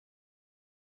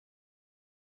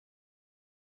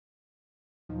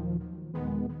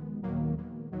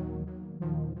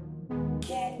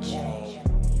Hey,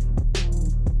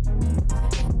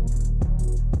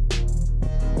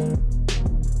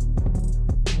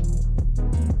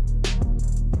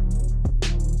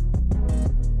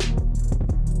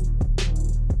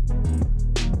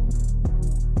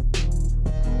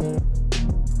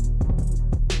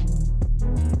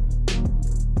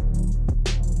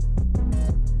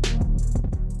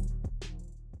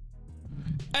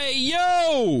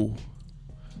 yo!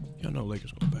 Y'all know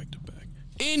Lakers go back to back.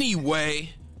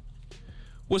 Anyway,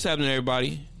 what's happening,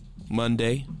 everybody?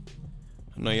 Monday.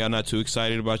 I know y'all not too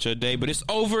excited about your day, but it's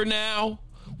over now.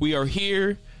 We are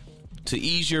here to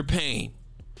ease your pain.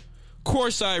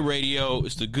 Courtside Radio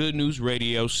is the good news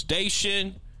radio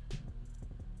station.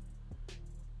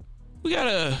 We got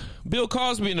a Bill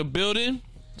Cosby in the building.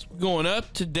 It's going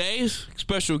up today.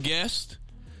 Special guest.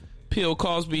 Bill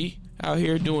Cosby out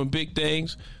here doing big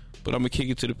things. But I'm going to kick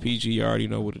it to the PG. You already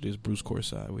know what it is. Bruce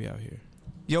Courtside. We out here.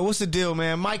 Yo, what's the deal,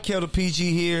 man? Mike Kell, the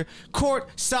PG here.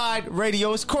 Courtside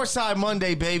Radio. It's Courtside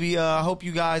Monday, baby. I hope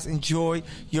you guys enjoy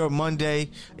your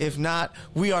Monday. If not,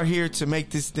 we are here to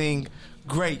make this thing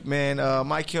great, man.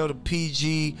 Mike Kell, the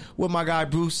PG, with my guy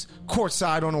Bruce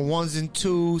Courtside on the ones and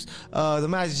twos. The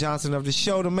Magic Johnson of the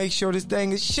show to make sure this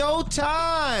thing is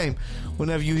showtime.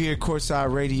 Whenever you hear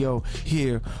Courtside Radio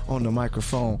here on the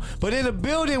microphone. But in the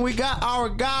building, we got our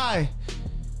guy,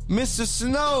 Mr.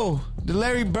 Snow, the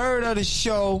Larry Bird of the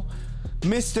show,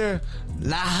 Mr.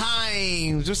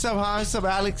 Lahimes. What's up, Himes? What's up,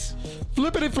 Alex?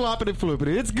 Flippity floppity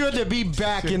floopity. It's good to be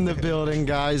back in the building,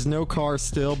 guys. No car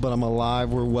still, but I'm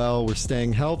alive. We're well. We're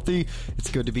staying healthy.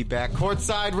 It's good to be back.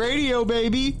 Courtside Radio,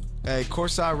 baby. Hey,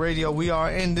 Courtside Radio. We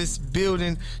are in this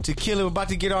building to kill it. We're about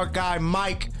to get our guy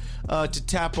Mike to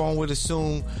tap on with us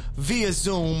via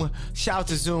Zoom. Shout out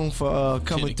to Zoom for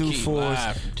coming through for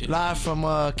us. Live from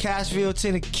Cashville,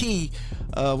 Tennessee,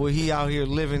 where he out here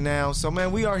living now. So,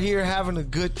 man, we are here having a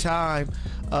good time.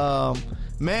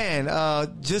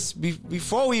 Just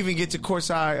before we even get to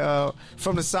Courtside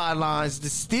from the sidelines, the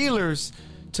Steelers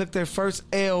took their first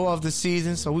L of the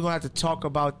season, so we're going to have to talk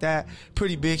about that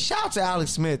pretty big. Shout out to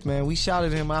Alex Smith, man. We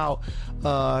shouted him out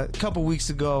a couple weeks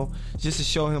ago just to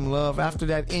show him love after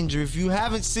that injury. If you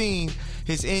haven't seen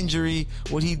his injury,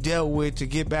 what he dealt with to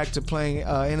get back to playing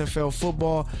NFL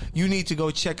football, you need to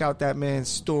go check out that man's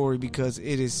story because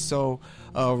it is so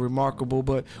remarkable.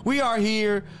 But we are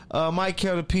here, Mike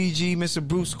Kell, the PG, Mr.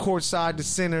 Bruce Courtside, the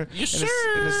center, yes,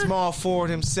 and the small forward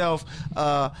himself,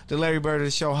 the Larry Bird of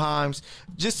the show, Himes,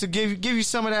 just to give you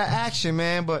some of that action,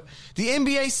 man. But the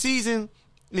NBA season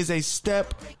is a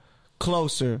step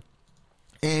closer.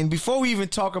 And before we even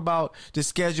talk about the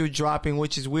schedule dropping,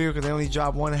 which is weird because they only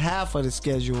dropped one half of the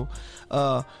schedule,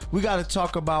 we got to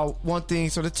talk about one thing.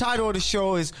 So the title of the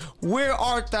show is Where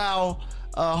Art Thou?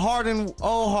 Harden,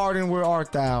 oh Harden, where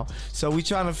art thou? So we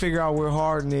trying to figure out where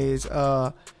Harden is.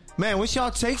 Man, what's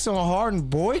y'all takes on Harden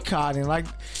boycotting? Like,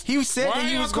 he said that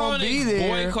he was going to be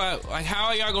there. Boycott? Like, how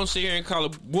are y'all going to sit here and call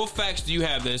it? What facts do you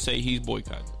have that say he's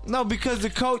boycotting? No, because the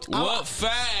coach. What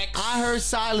facts? I heard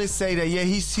Silas say that. Yeah,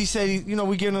 he said,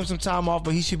 we giving him some time off,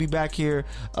 but he should be back here.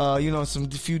 Some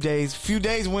few days. Few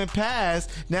days went past.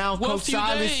 Now, what Coach few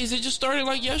Silas. days? It just started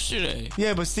like yesterday.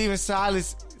 Yeah, but Steven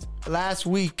Silas last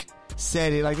week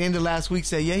said it, like end of last week,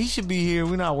 said, yeah, he should be here.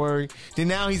 We're not worried. Then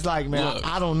now he's like, man, Look,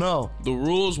 I don't know. The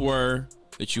rules were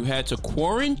that you had to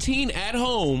quarantine at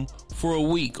home for a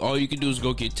week. All you could do is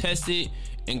go get tested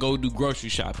and go do grocery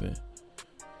shopping.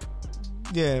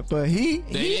 Yeah, but they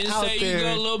didn't out say there. You go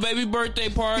to a little baby birthday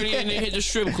party and then hit the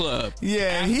strip club. Yeah,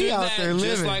 After he out that, there living.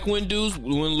 Just like when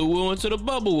Lou went to the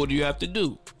bubble, what do you have to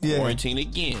do? Yeah. Quarantine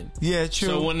again. Yeah, true.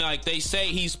 So when they say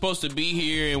he's supposed to be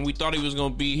here and we thought he was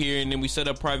going to be here and then we set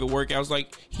up private workouts,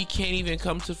 like he can't even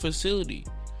come to the facility.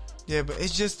 Yeah, but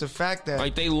it's just the fact that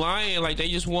like they lying, like they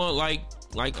just want like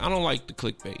I don't like the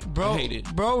clickbait. Bro, I hate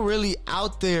it. Bro really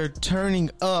out there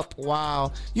turning up.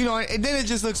 Wow. And then it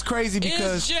just looks crazy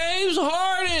because it's James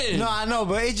Harden. No, I know,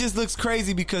 but it just looks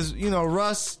crazy because,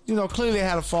 Russ, clearly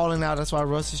had a falling out. That's why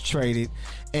Russ is traded.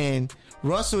 And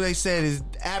Russell, they said, is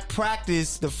at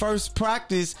practice, the first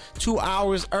practice, 2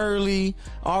 hours early,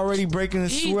 already breaking the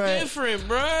sweat. He's different,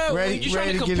 bro. You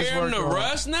trying to compare him to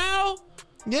Russ now?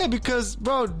 Yeah, because,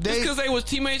 bro, because they was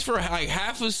teammates for like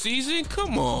half a season?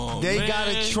 Come on, They man.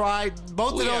 gotta try.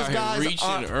 Both of those guys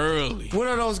reaching early. What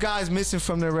are those guys missing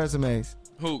from their resumes?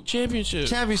 Who? Championship.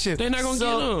 They're not going to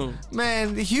get them.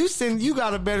 Man, Houston, you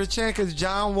got a better chance because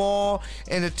John Wall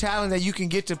and the talent that you can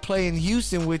get to play in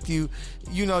Houston with you,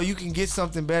 you can get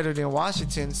something better than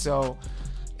Washington. So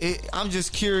I'm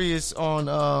just curious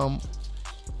on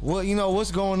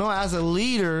what's going on as a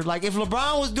leader. Like, if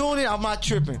LeBron was doing it, I'm not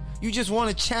tripping. You just won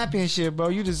a championship, bro.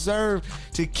 You deserve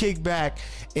to kick back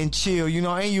and chill,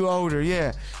 and you older,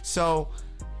 yeah. So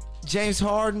James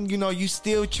Harden, you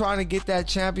still trying to get that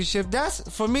championship.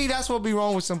 For me, that's what be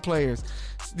wrong with some players.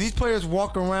 These players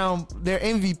walk around, they're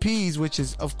MVPs, which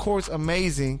is, of course,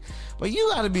 amazing. But you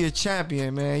got to be a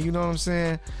champion, man. You know what I'm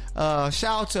saying? Shout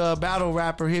out to a battle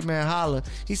rapper, Hitman Holla.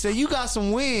 He said, you got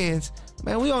some wins.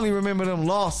 Man, we only remember them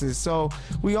losses. So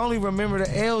we only remember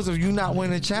the L's of you not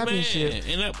winning a championship.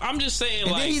 Man, and I'm just saying,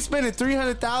 and like, then he's spending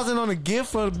 $300,000 on a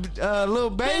gift for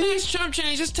little baby. Man, Trump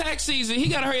changed his tax season. He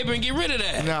got to hurry up and get rid of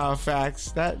that. No,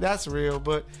 facts. That's real.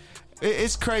 But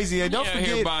it's crazy. Don't forget,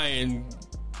 here buying,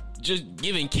 just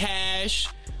giving cash.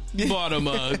 Bought him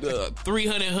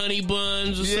 300 honey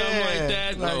buns or something like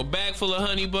that. A bag full of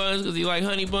honey buns because he like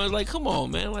honey buns. Like, come on,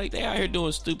 man. Like, they out here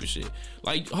doing stupid shit.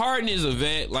 Like, Harden is a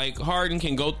vet. Like, Harden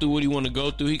can go through what he want to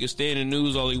go through. He can stay in the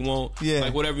news all he want. Yeah.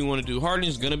 Like, whatever he want to do. Harden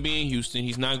is going to be in Houston.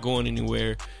 He's not going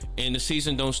anywhere. And the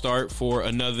season don't start for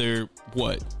another,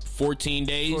 14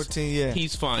 days? 14, yeah.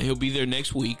 He's fine. He'll be there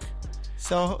next week.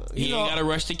 So, he ain't got to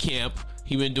rush to camp.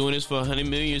 He been doing this for 100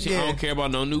 million years. Yeah. I don't care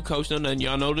about no new coach, no nothing.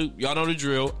 Y'all know the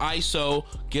drill. ISO,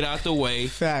 get out the way.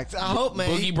 Facts. I hope, man.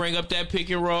 Boogie bring up that pick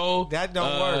and roll. That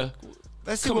don't work.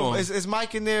 Let's see. Come on. Is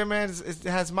Mike in there, man?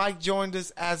 Has Mike joined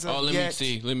us as of yet?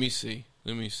 Let me see.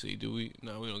 Do we?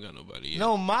 No, we don't got nobody yet.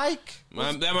 No, Mike.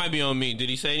 That might be on me. Did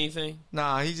he say anything?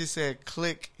 Nah, he just said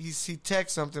click. He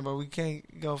text something, but we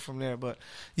can't go from there. But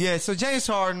yeah, so James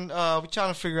Harden, we're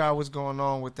trying to figure out what's going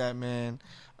on with that, man.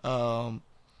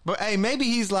 But hey, maybe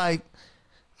he's like,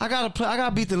 I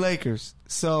gotta beat the Lakers,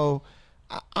 so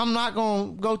I'm not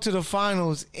gonna go to the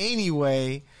finals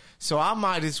anyway. So I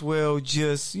might as well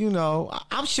just,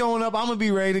 I'm showing up. I'm gonna be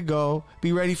ready to go,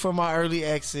 be ready for my early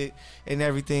exit and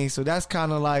everything. So that's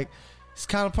kind of like, it's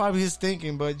kind of probably his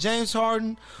thinking. But James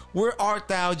Harden, where art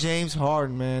thou, James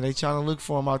Harden, man? They trying to look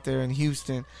for him out there in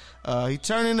Houston. He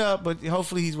turning up, but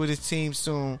hopefully he's with his team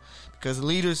soon. Because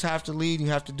leaders have to lead. You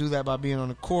have to do that by being on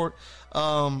the court.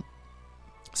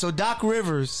 So Doc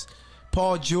Rivers,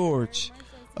 Paul George,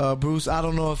 Bruce, I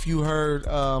don't know if you heard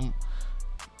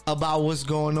about what's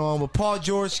going on, but Paul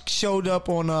George showed up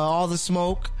on All the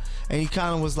Smoke, and he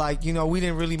kind of was like, we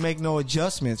didn't really make no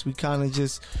adjustments. We kind of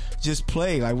just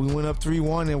played. Like, we went up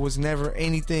 3-1. There was never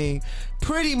anything,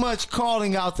 pretty much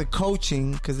calling out the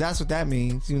coaching, because that's what that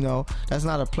means. That's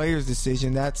not a player's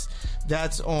decision. That's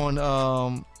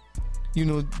on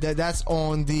that's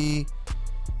on the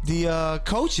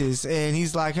coaches. And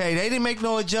he's like, hey, they didn't make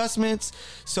no adjustments,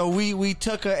 so we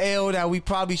took a L that we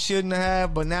probably shouldn't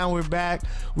have, but now we're back.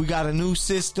 We got a new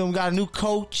system, got a new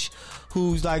coach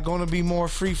who's like going to be more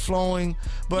free flowing.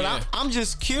 But yeah. I'm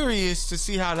just curious to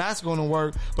see how that's going to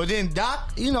work. But then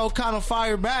Doc, kind of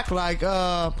fired back like,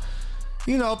 players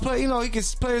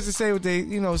to say what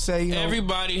they, say.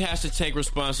 Everybody has to take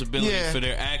responsibility for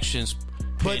their actions.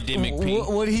 Pandemic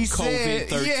what he said,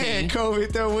 COVID-13.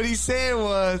 COVID. What he said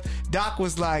was, Doc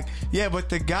was like, yeah, but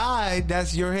the guy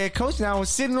that's your head coach now was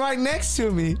sitting right next to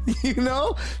me,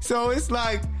 So it's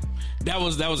like, that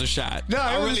was a shot. No,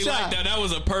 I it was really a shot. like that. That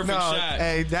was a perfect shot.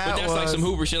 Hey, but that's like some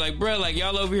Hoover shit. Like, bro, like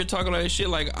y'all over here talking all that shit.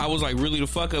 Like, I was like really the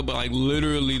fuck up, but like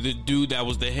literally the dude that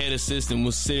was the head assistant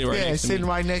was sitting right next to me.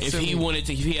 right next to me. If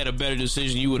he had a better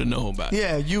decision, you would have known about it.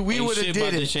 Yeah, we would have did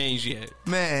about it. To change yet,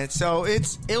 man. So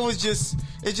it's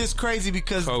just crazy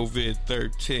because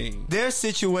COVID-13. Their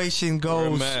situation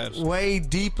goes way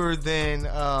deeper than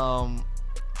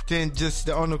just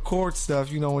the on the court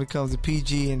stuff. When it comes to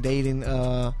PG and dating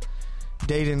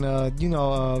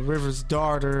Rivers'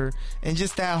 daughter and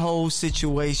just that whole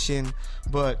situation.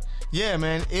 But yeah,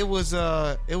 man, it was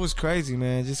crazy,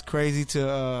 man. Just crazy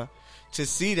to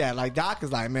see that. Like, Doc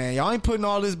is like, man, y'all ain't putting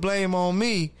all this blame on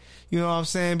me. You know what I'm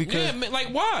saying? Because yeah, man, like,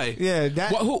 why? Yeah,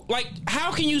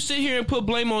 how can you sit here and put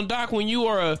blame on Doc when you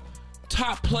are a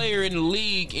top player in the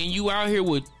league and you out here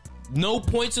with no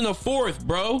points in the fourth,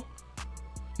 bro?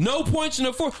 No points in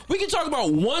the fourth. We can talk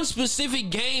about one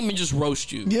specific game and just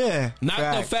roast you. Yeah.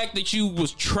 Not the fact that you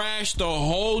was trashed the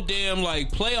whole damn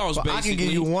playoffs, basically. I can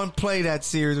give you one play that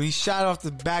series where he shot off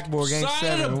the backboard game 7.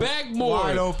 Side of the backboard.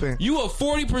 Wide open. You a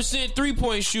 40%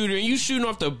 3-point shooter and you shooting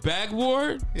off the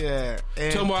backboard? Yeah.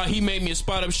 Talking about he made me a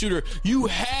spot up shooter. You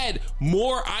had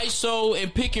more ISO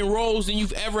and pick and rolls than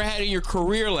you've ever had in your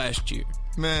career last year.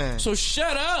 Man. So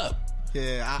shut up.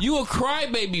 Yeah. You a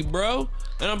crybaby, bro.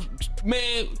 And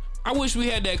I wish we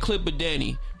had that clip of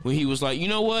Danny when he was like, you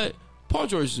know what? Paul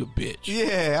George is a bitch.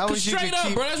 Yeah, I wish you straight could up,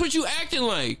 keep, bro. That's what you acting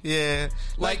like. Yeah,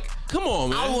 Like, come on,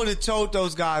 man. I would have told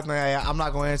those guys, man, I'm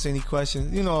not going to answer any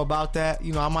questions, about that.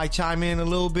 I might chime in a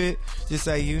little bit, just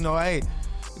say, hey,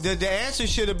 the answer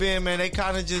should have been, man, they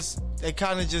kind of just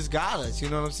got us. You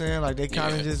know what I'm saying? Like, they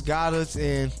kind of just got us,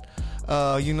 and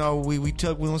we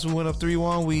took, once we went up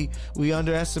 3-1, we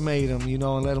underestimated them,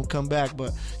 and let them come back.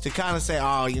 But to kind of say,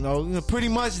 pretty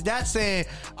much that's saying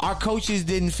our coaches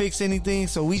didn't fix anything,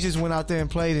 so we just went out there and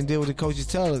played and did what the coaches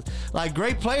tell us. Like,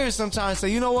 great players sometimes say,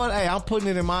 you know what, hey, I'm putting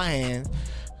it in my hands.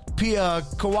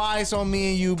 Kawhi, it's on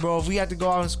me and you, bro. If we have to go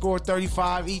out and score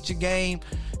 35 each a game,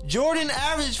 Jordan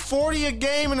averaged 40 a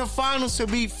game in the finals to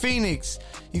beat Phoenix.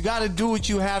 You got to do what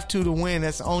you have to win.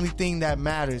 That's the only thing that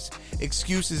matters.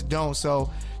 Excuses don't.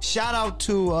 So, shout out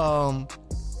to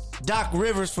Doc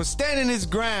Rivers for standing his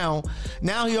ground.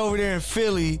 Now he over there in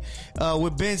Philly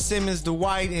with Ben Simmons,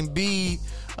 Dwight, and Embiid.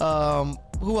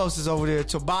 Who else is over there?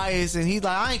 Tobias. And he's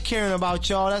like, I ain't caring about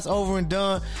y'all. That's over and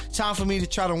done. Time for me to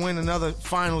try to win another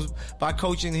finals by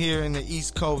coaching here in the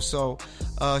East Coast. So,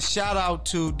 shout out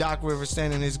to Doc Rivers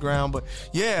standing his ground. But,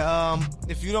 yeah,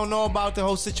 if you don't know about the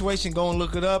whole situation, go and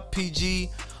look it up.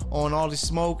 PG on All the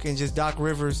Smoke, and just Doc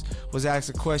Rivers was asked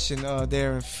a question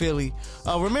there in Philly.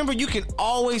 Remember, you can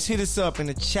always hit us up in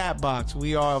the chat box.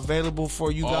 We are available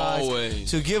for you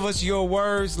guys to give us your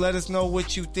words. Let us know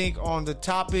what you think on the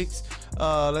topics.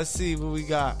 Let's see what we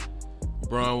got.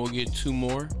 Bron will get 2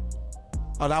 more.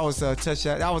 Oh, that was a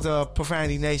touchdown. That was a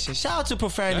Profanity Nation. Shout out to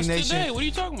Profanity Nation. That's today. What are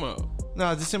you talking about?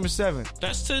 No, December 7th.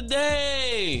 That's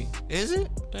today. Is it?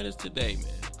 That is today, man.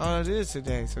 Oh, it is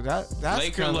today. So that's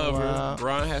Laker lover.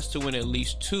 Bron has to win at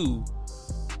least 2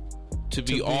 to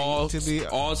be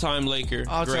all-time Laker.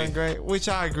 All-time great, which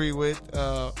I agree with.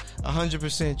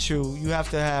 100% true. You have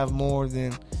to have more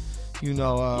than,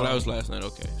 well, that was last night.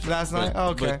 Okay. Last night?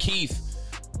 Okay. But Keith,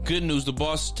 good news. The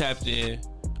boss tapped in,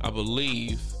 I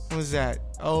believe. What was that?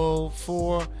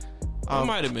 04? It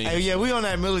might have been. Yeah, we on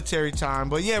that military time.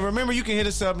 But yeah, remember, you can hit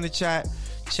us up in the chat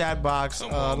box.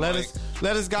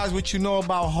 Let us guys what you know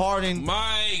about Harden.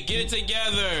 Mike, get it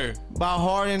together. About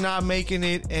Harden not making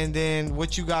it, and then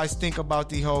what you guys think about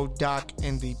the whole Doc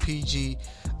and the PG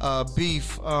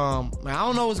beef. I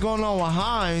don't know what's going on with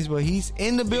Himes, but he's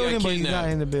in the building, but he's not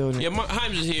in the building. Yeah,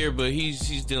 Himes is here, but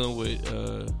he's dealing with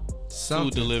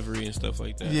food delivery and stuff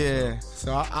like that. Yeah,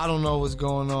 so I don't know what's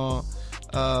going on.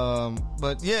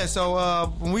 But yeah,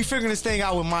 so when we figuring this thing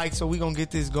out with Mike, so we gonna get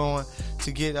this going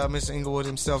to get Mr. Inglewood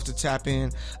himself to tap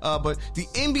in. But the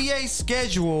NBA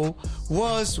schedule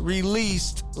was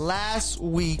released last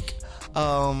week,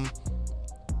 and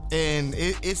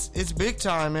it's big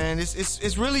time, man.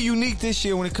 It's really unique this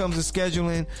year when it comes to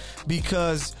scheduling,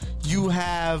 because you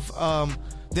have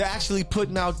they're actually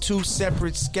putting out 2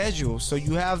 separate schedules. So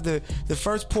you have the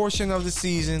first portion of the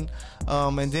season,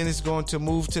 and then it's going to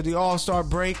move to the All-Star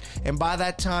break. And by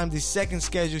that time, the second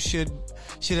schedule should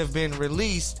have been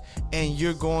released, and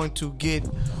you're going to get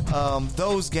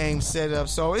those games set up.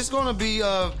 So it's going to be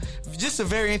just a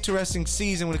very interesting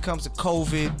season when it comes to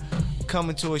COVID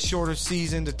coming to a shorter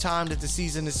season, the time that the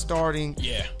season is starting,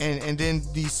 and then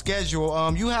the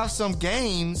schedule. You have some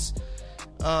games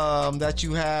that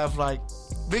you have, like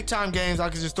big time games I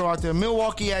could just throw out there.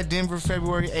 Milwaukee at Denver,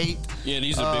 February 8th. Yeah,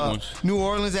 these are big ones. New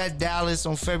Orleans at Dallas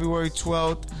on February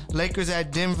 12th. Lakers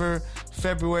at Denver,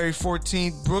 February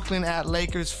 14th. Brooklyn at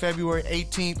Lakers, February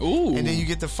 18th. Ooh. And then you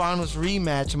get the finals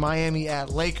rematch, Miami at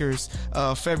Lakers,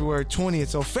 February 20th.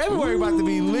 So February about to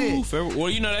be lit.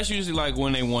 Well, that's usually like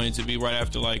when they want it to be, right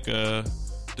after like the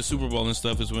Super Bowl and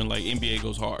stuff is when like NBA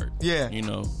goes hard. Yeah.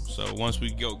 So once we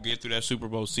get through that Super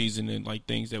Bowl season and like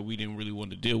things that we didn't really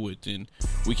want to deal with, then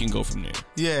we can go from there.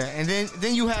 Yeah, and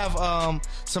then you have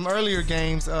some earlier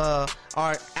games are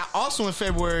also in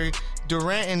February.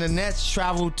 Durant and the Nets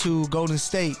travel to Golden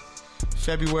State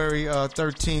February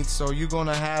 13th. So you're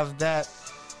gonna have that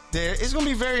there. It's gonna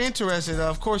be very interesting.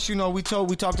 Of course, we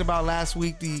talked about last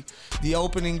week the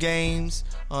opening games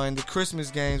and the Christmas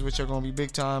games, which are gonna be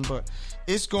big time. But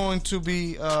it's going to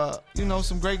be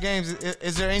some great games.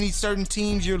 Is there any certain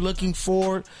teams you're looking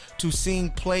forward to seeing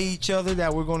play each other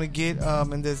that we're going to get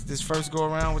in this first go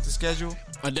around with the schedule?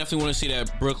 I definitely want to see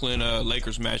that Brooklyn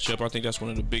Lakers matchup. I think that's one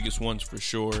of the biggest ones for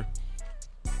sure.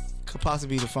 Could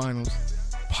possibly be the finals.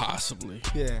 Possibly.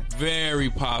 Yeah. Very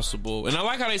possible. And I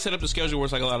like how they set up the schedule where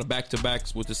it's like a lot of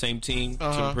back-to-backs with the same team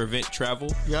to prevent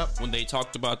travel. Yep. When they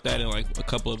talked about that, and like a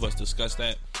couple of us discussed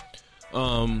that.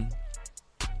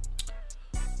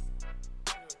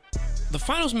 The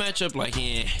finals matchup,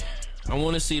 I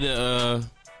want to see the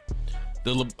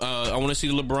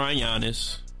LeBron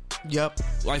Giannis. Yep.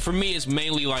 Like for me, it's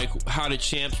mainly like how the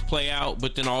champs play out,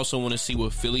 but then I also want to see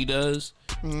what Philly does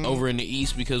over in the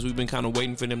East because we've been kind of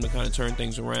waiting for them to kind of turn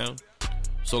things around.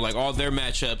 So like all their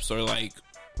matchups are like,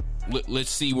 let's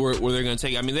see where they're going to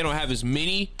take it. I mean, they don't have as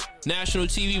many national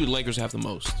TV, but the Lakers have the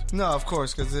most. No, of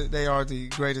course, because they are the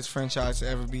greatest franchise to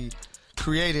ever be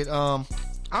created. I'm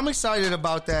excited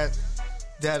about that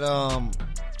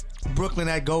Brooklyn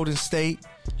at Golden State,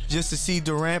 just to see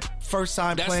Durant first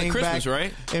time That's playing the Christmas, back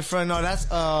right? in front. No, that's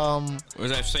Or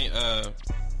is that saying?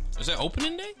 Is that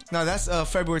opening day? no, that's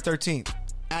February 13th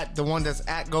at the one that's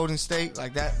at Golden State.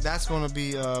 Like that's going to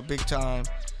be big time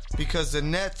because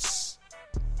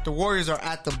the Warriors are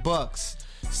at the Bucks.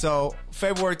 So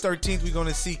February 13th, we're going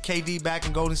to see KD back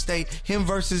in Golden State. Him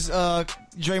versus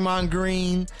Draymond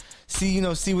Green. See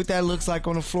what that looks like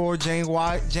on the floor. James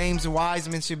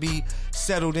Wiseman should be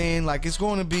settled in. Like it's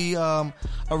going to be a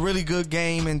really good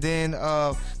game. And then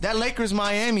that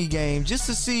Lakers-Miami game, just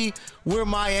to see where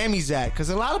Miami's at, because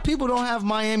a lot of people don't have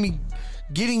Miami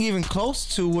getting even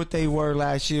close to what they were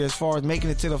last year as far as making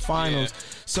it to the finals. Yeah.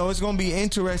 So it's going to be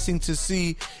interesting to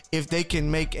see if they can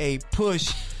make a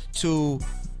push to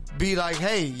be like,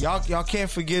 hey, y'all can't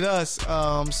forget us.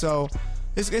 So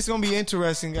it's going to be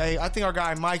interesting. Hey, I think our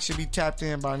guy Mike should be tapped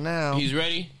in by now. He's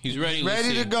ready. He's ready. Let's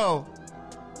Ready see. to go.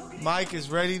 Mike is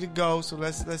ready to go. So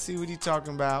let's see what he's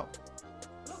talking about.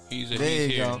 He's There here.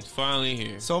 you go. He's finally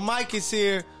here. So Mike is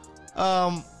here.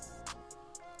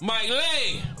 Mike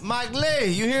Lay. Mike Lee,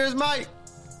 you hear us, Mike?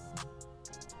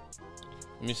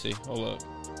 Let me see. Hold up.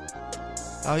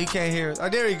 Oh, he can't hear us. Oh,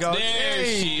 there you go. There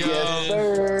she you is. go. Yes,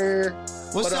 sir.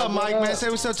 What's What up, up, Mike, what man? up? Say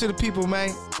what's up to the people, man.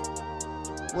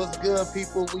 What's good,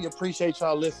 people? We appreciate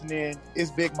y'all listening.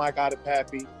 It's Big Mike out of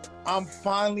Pappy. I'm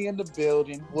finally in the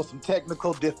building with some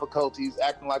technical difficulties,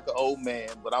 acting like an old man,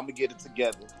 but I'm going to get it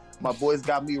together. My boys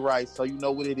got me right, so you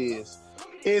know what it is.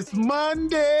 It's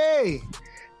Monday.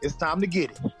 It's time to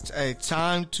get it. Hey,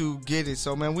 time to get it.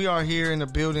 So, man, we are here in the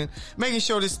building, making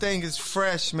sure this thing is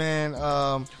fresh, man.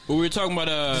 But we were talking about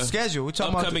The schedule. We're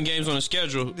talking upcoming about games on the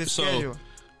schedule. the So schedule.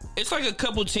 it's like a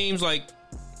couple teams like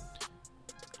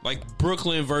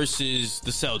Brooklyn versus the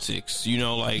Celtics.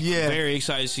 Yeah. Very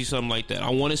excited to see something like that.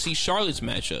 I want to see Charlotte's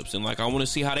matchups, and I want to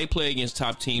see how they play against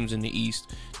top teams in the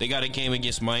East. They got a game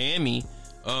against Miami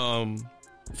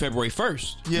February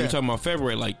 1st. Yeah. We're talking about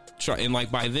February, and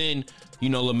by then,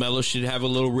 LaMelo should have a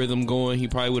little rhythm going. He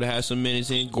probably would have had some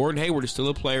minutes in. Gordon Hayward is still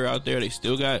a player out there. They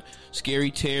still got Scary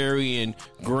Terry and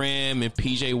Graham and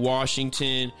PJ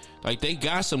Washington. They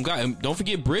got some guys. And don't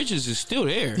forget, Bridges is still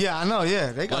there. Yeah, I know.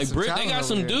 Yeah, they got some They talent got over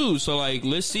some there. dudes. So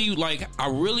let's see. I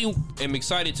really am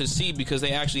excited to see because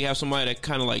they actually have somebody that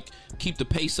kind of keep the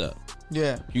pace up.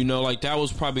 Yeah, That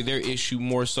was probably their issue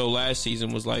more so last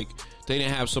season was they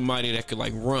didn't have somebody that could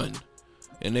run,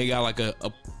 and they got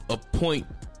a point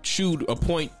shoot, a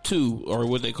point two, or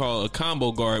what they call a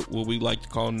combo guard, what we like to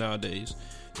call him nowadays,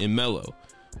 in Melo.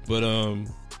 But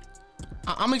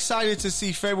I'm excited to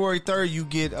see February 3rd. You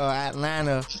get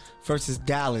Atlanta versus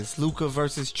Dallas, Luka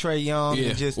versus Trae Young, yeah,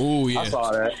 and just I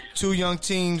saw that. two young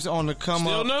teams on the come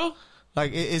Still up. no?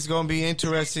 It's going to be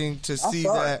interesting to see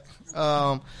saw that.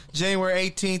 January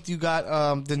 18th, you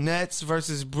got the Nets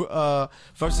versus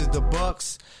the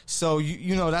Bucks. So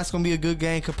you know that's going to be a good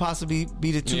game. Could possibly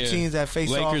be the two Yeah. teams that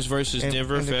face off. Lakers versus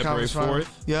Denver, the February conference final. 4th.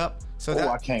 Yep. So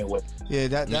I can't wait.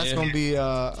 that's Yeah. going to be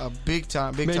a big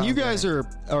time. Man, you guys game.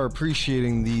 are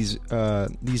appreciating these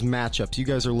matchups. You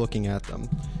guys are looking at them.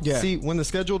 Yeah. See, when the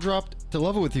schedule dropped, to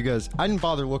level with you guys, I didn't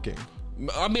bother looking.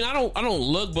 I mean, I don't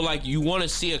look, but you want to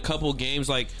see a couple games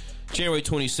January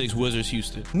 26th, Wizards,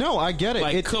 Houston. No, I get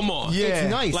it. Come on. Yeah. It's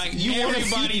nice. You want to see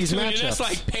everybody these tuning in. matchups.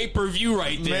 That's pay-per-view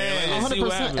right there. Man, Let's see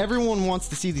what 100%. happens. Everyone wants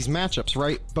to see these matchups,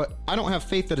 right? But I don't have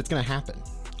faith that it's going to happen.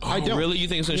 I don't. Really? You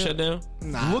think it's going to shut down?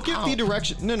 Nah, Look at the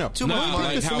direction. No. Too Let much me money.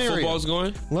 paint the how scenario. football's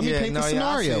going? Let me Yeah, paint the no, yeah, I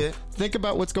scenario. see it. Think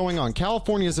about what's going on.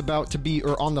 California is about to be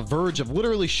or on the verge of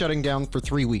literally shutting down for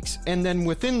 3 weeks. And then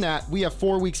within that, we have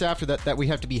 4 weeks after that we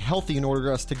have to be healthy in order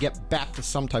for us to get back to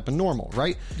some type of normal,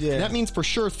 right? Yeah. That means for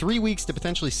sure 3 weeks to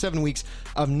potentially 7 weeks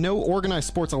of no organized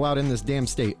sports allowed in this damn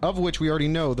state, of which we already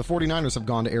know the 49ers have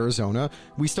gone to Arizona.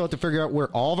 We still have to figure out where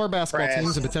all of our basketball Right.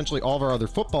 teams and potentially all of our other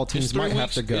football teams It's 3 might weeks.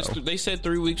 have to go. They said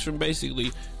 3 weeks from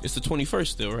basically, it's the 21st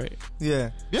still, right? Yeah.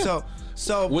 Yeah.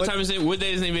 So What but time is it? What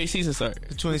day does the NBA season start?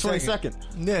 The 22nd. 22nd.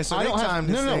 Yeah. So I they don't have- time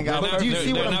this no, thing but out. now- do you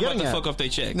see what they're I'm not getting about to at? fuck off their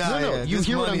checks. Nah. No, yeah, you this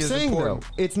hear what money I'm is saying important.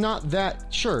 though. It's not that.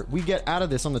 Sure, we get out of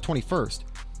this on the 21st,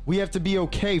 We have to be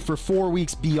okay for 4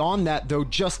 weeks beyond that, though,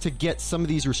 just to get some of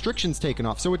these restrictions taken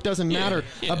off. So it doesn't matter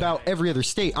about every other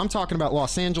state. I'm talking about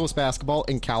Los Angeles basketball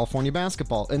and California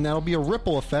basketball, and that'll be a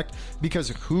ripple effect because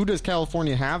who does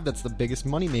California have? That's the biggest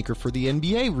moneymaker for the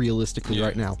NBA realistically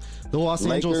right now. The Los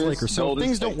Angeles Lakers. So if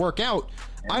things don't work out,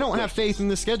 I don't have faith in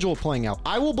the schedule playing out.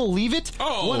 I will believe it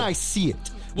when I see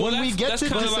it. Well, when we get to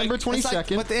December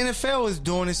 22nd. But the NFL is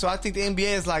doing it, so I think the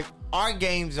NBA is like, our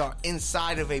games are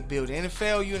inside of a building.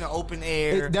 NFL, you're in the open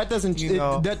air. That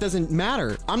doesn't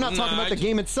matter. I'm not talking about the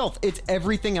game itself. It's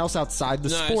everything else outside the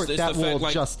sport that will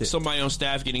adjust it. Somebody on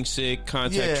staff getting sick,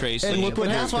 contact tracing. And look what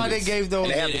that's why they gave those.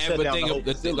 So NBA,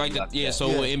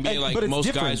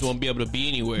 most guys won't be able to be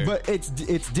anywhere. But it's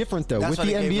different though with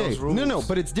the NBA. No,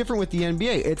 but it's different with the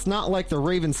NBA. It's not like the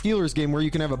Ravens Steelers game where you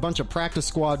can have a bunch of practice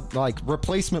squad like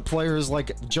replacement players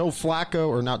like Joe Flacco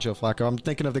or not Joe Flacco. I'm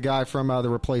thinking of the guy from the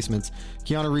Replacements.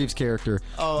 Keanu Reeves' character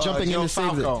jumping in to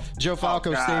save Joe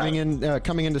Falco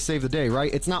coming in to save the day,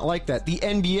 right? It's not like that. The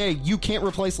NBA, you can't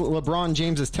replace LeBron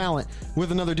James's talent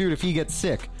with another dude if he gets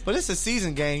sick. But it's a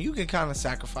season game. You can kind of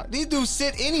sacrifice. These dudes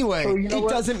sit anyway. So it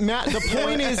doesn't matter. The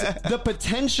point is the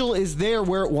potential is there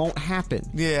where it won't happen.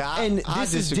 Yeah,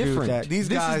 this is different. This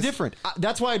is different.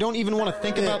 That's why I don't even want to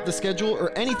think about the schedule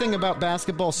or anything about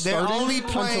basketball starting. They're only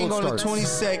playing on the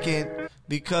 22nd.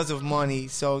 Because of money,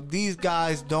 so these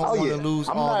guys don't want to lose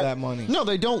that money. No,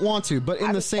 they don't want to. But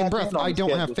in the same breath, I don't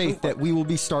have faith that we will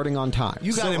be starting on time.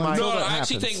 You got it, Mike. No, I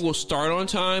actually think we'll start on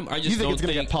time. I just think it's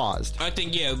going to get paused. I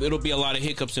think it'll be a lot of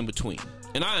hiccups in between,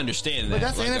 and I understand that.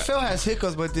 But the NFL has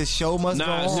hiccups, but this show must go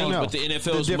on. But the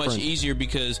NFL is much easier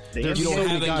because you don't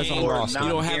have a game. You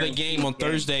don't have a game on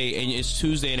Thursday and it's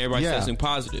Tuesday and everybody's testing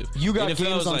positive. You got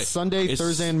games on Sunday,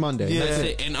 Thursday, and Monday. That's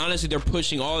it. And honestly, they're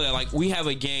pushing all that. Like we have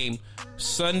a game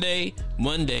Sunday,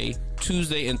 Monday,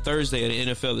 Tuesday, and Thursday at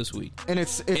the NFL this week, and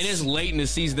it's late in the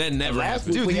season. That never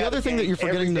happens. Dude, the other thing that you're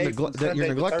forgetting that you're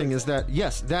neglecting is that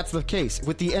yes, that's the case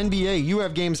with the NBA. You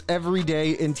have games every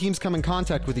day, and teams come in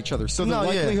contact with each other, so the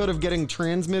likelihood of getting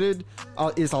transmitted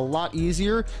is a lot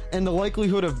easier, and the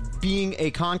likelihood of being a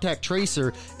contact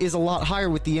tracer is a lot higher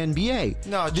with the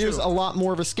NBA. There's a lot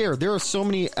more of a scare. There are so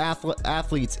many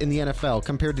athletes in the NFL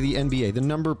compared to the NBA. The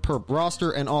number per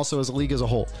roster, and also as a league as a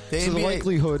whole. The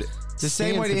likelihood. The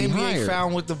same way the NBA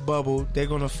found with the bubble, they're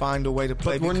going to find a way to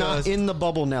play. But we're not in the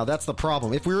bubble now. That's the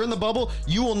problem. If we were in the bubble,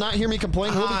 you will not hear me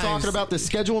complain. We'll be talking about the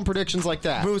schedule and predictions like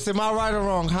that. Bruce, am I right or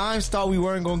wrong? Hines thought we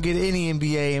weren't going to get any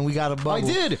NBA, and we got a bubble. I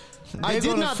did. I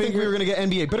did not think we were going to get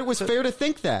NBA, but it was fair to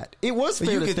think that. It was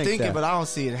fair to think that. You can think it, but I don't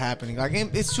see it happening. Like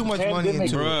it's too much money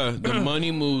into it. The money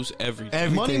moves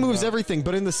everything. Money moves everything,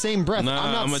 but in the same breath,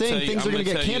 I'm not saying things are going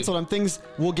to get canceled and things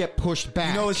will get pushed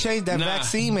back. You know, it's changed. That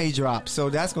vaccine may drop, so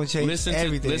that's going to change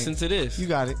everything. Listen to this. You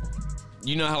got it.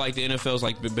 You know how like the NFL's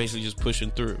like basically just pushing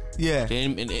through. Yeah.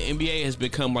 And the NBA has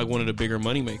become like one of the bigger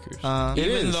moneymakers.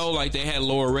 Even though like they had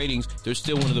lower ratings, they're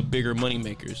still one of the bigger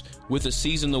moneymakers. With the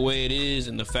season the way it is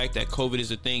and the fact that COVID is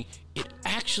a thing, it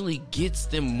actually gets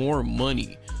them more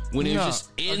money when it's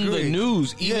just in the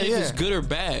news, even if it's good or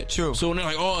bad. True. So when they're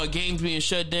like, oh, a game's being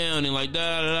shut down and like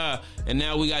da-da-da, and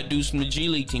now we got dudes from the G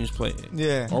League teams playing.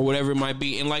 Yeah. Or whatever it might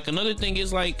be. And like another thing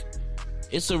is like,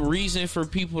 it's a reason for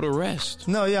people to rest.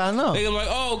 No, yeah, I know. They're like,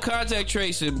 oh, contact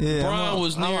tracing. Yeah, Brian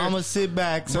was near. I'm gonna sit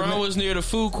back. Brian was near the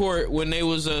food court when they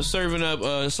was serving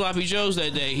up sloppy joes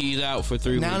that day. He's out for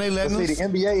 3 weeks. Now they letting us. The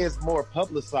NBA is more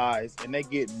publicized and they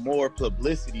get more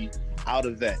publicity out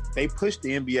of that. They push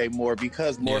the NBA more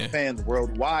because more fans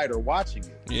worldwide are watching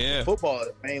it. Yeah, football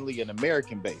is mainly an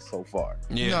American base so far.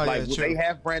 Yeah, they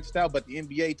have branched out, but the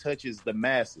NBA touches the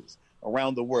masses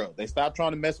around the world. They stopped trying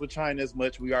to mess with China as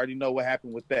much. We already know what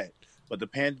happened with that. But the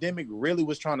pandemic really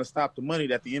was trying to stop the money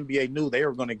that the NBA knew they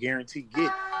were going to guarantee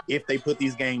get if they put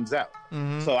these games out.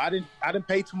 Mm-hmm. So I didn't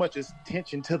pay too much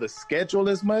attention to the schedule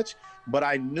as much, but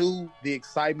I knew the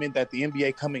excitement that the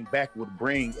NBA coming back would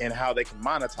bring and how they can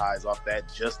monetize off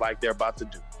that, just like they're about to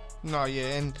do. No,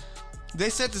 yeah, and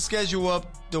they set the schedule up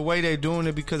the way they're doing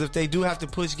it because if they do have to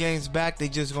push games back, they're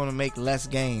just going to make less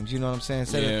games. You know what I'm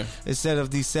saying? Instead of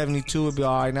these 72, it'll be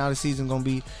all right. Now the season's going to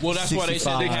be 65. Well, that's why they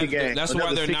said that's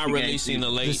why they're not releasing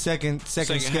the second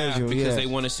schedule because they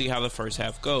want to see how the first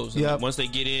half goes. And once they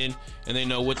get in and they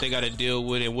know what they got to deal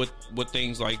with and what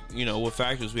things like, you know, what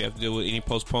factors we have to deal with, any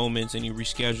postponements, any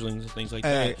reschedulings and things like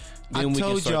that. Then I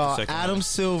told y'all, Adam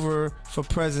Silver for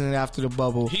president after the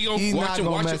bubble. He's not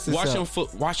gonna mess this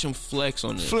up. Watch him flex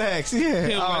on this. Flex,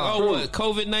 yeah. what?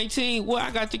 COVID-19? Well,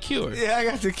 I got the cure. Yeah, I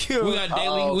got the cure. We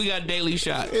got daily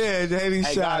shots. Yeah, daily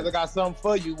shots. Guys, I got something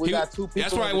for you. We got two people.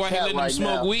 That's right. Why he letting them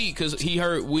smoke weed? Because he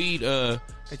heard weed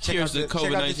cures the COVID-19.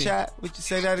 Check out the chat. Would you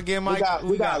say that again, Mike?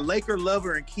 We got Laker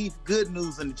Lover and Keith Good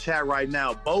News in the chat right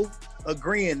now. Both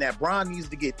agreeing that Bron needs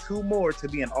to get 2 more to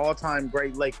be an all-time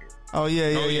great Laker. Oh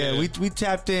yeah. We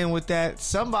tapped in with that.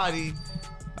 Somebody.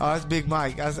 Oh, that's Big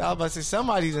Mike. I was about to say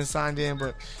somebody done signed in,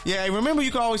 but yeah. Remember, you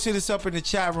can always hit us up in the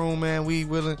chat room, man. We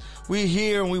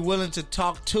here and we willing to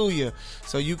talk to you,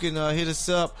 so you can hit us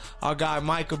up. Our guy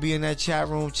Mike will be in that chat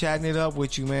room chatting it up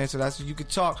with you, man. So that's what you can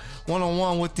talk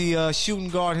one-on-one with the shooting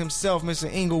guard himself,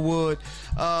 Mr. Inglewood.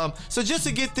 So just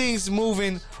to get things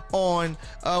moving on,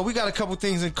 we got a couple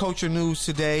things in culture news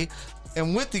today,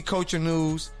 and with the culture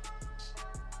news.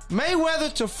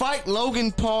 Mayweather to fight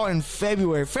Logan Paul in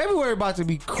February. February about to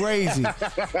be crazy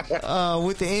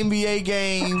with the NBA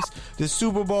games, the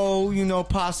Super Bowl,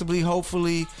 possibly,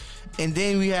 hopefully. And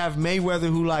then we have Mayweather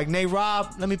who like, Nate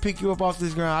Rob, let me pick you up off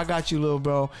this ground. I got you, little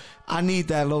bro. I need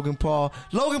that, Logan Paul.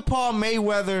 Logan Paul,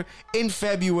 Mayweather in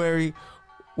February.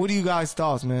 What are you guys'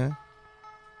 thoughts, man?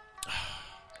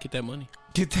 Get that money.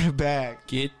 Get that bag.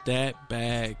 Get that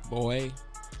bag, boy.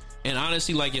 And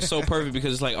honestly, like, it's so perfect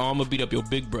because it's like, oh, I'm going to beat up your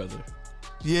big brother.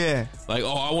 Yeah. Like,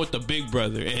 oh, I want the big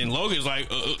brother. And Logan's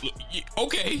like,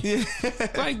 okay. Yeah.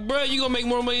 Like, bro, you going to make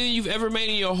more money than you've ever made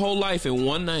in your whole life in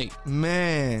one night.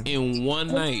 Man. In one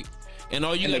night. And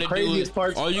all you got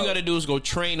to do is go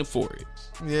train for it.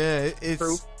 Yeah, it's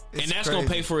true. And that's going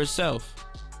to pay for itself.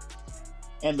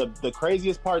 And the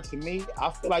craziest part to me,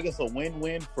 I feel like it's a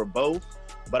win-win for both.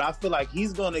 But I feel like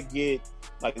he's going to get...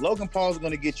 Like, Logan Paul's going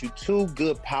to get you 2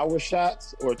 good power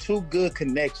shots or 2 good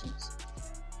connections.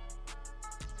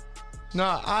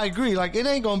 No, I agree. Like, it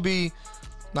ain't going to be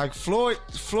like Floyd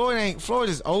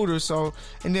is older, so,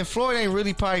 and then Floyd ain't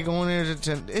really probably going there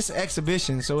to it's an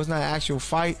exhibition, so it's not an actual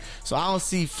fight. So I don't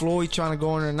see Floyd trying to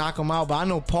go in there and knock him out, but I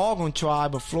know Paul going to try,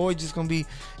 but Floyd just going to be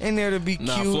in there to be cute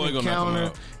Floyd and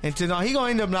counter. And he going to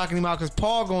end up knocking him out because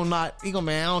Paul going to not, he going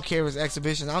to, man, I don't care if it's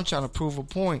exhibition. I'm trying to prove a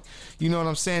point. You know what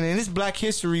I'm saying? And it's Black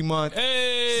History Month.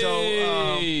 Hey!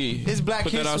 So it's Black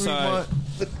History Month.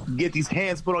 Get these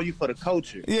hands put on you for the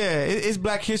culture. Yeah, it's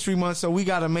Black History Month, so we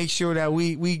got to make sure that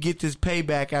we get this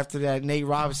payback after that Nate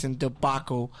Robinson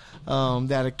debacle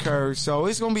that occurred. So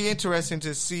it's going to be interesting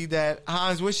to see that.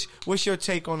 Hans, what's your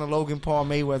take on the Logan Paul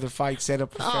Mayweather fight set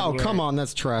up for February? Oh, come on,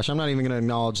 that's trash. I'm not even going to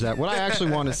acknowledge that. What I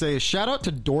actually want to say is shout out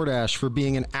to DoorDash for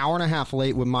being an hour and a half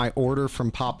late with my order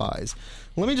from Popeyes.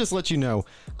 Let me just let you know,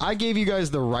 I gave you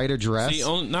guys the right address.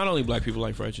 See, not only black people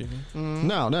like fried chicken.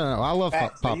 No. I love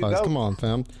Popeyes. Come on,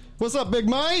 fam. What's up, Big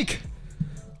Mike?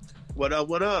 What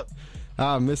up?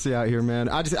 I miss you out here, man.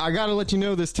 I got to let you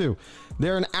know this, too.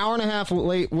 They're an hour and a half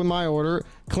late with my order,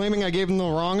 claiming I gave them the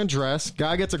wrong address.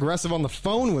 Guy gets aggressive on the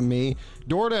phone with me.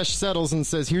 DoorDash settles and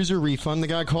says, here's your refund. The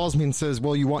guy calls me and says,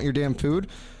 well, you want your damn food?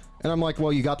 And I'm like,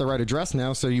 well, you got the right address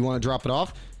now, so you want to drop it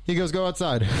off? He goes, go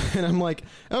outside. And I'm like,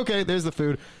 okay, there's the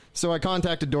food. So I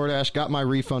contacted DoorDash, got my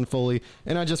refund fully,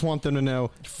 and I just want them to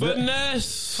know.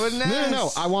 Finesse. No.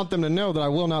 I want them to know that I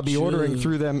will not be ordering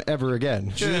through them ever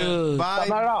again. Bye.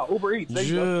 Not at all. Uber Eats.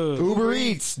 Uber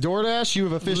Eats. DoorDash, you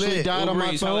have officially died Uber on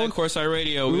my Eats, phone. Courtside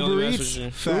Radio.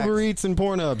 Uber Eats and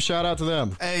Pornhub. Shout out to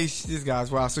them. Hey, this guy's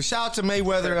wild. So shout out to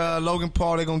Mayweather, Logan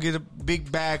Paul. They're going to get a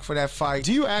big bag for that fight.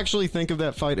 Do you actually think of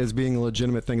that fight as being a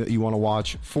legitimate thing that you want to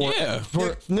watch? No. It's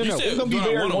going to be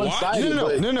very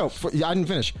one-sided. No. I didn't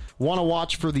finish. Want to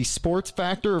watch for the sports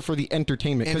factor or for the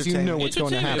entertainment? Because you know what's going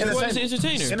to happen.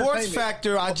 Sports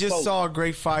factor, I just saw a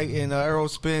great fight in Errol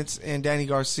Spence and Danny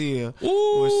Garcia.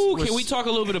 Ooh, can we talk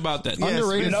a little bit about that? Yes,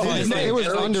 underrated. It was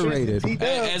underrated.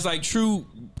 As like true,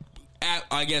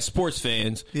 I guess, sports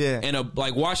fans. Yeah. And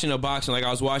like watching a boxing, like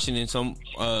I was watching and somebody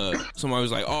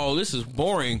was like, oh, this is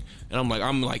boring. And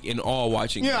I'm like in awe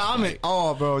watching. Yeah, I'm in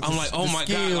awe, bro. I'm like, oh my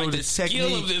God, like the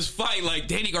skill of this fight. Like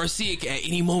Danny Garcia at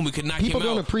any moment could knock him out. People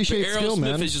don't appreciate skill, man.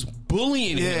 Errol Smith is just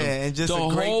bullying him. Yeah, and just the a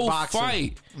great whole boxer.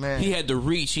 Fight. Man. He had the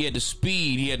reach, he had the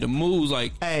speed, he had the moves.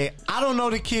 Like, hey, I don't know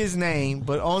the kid's name,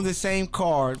 but on the same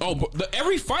card. Oh, but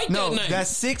every fight that night.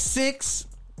 That's 6'6".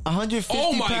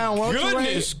 150-pound welterweight.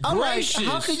 Goodness gracious! Like,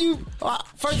 how can you?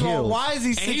 First of all, why is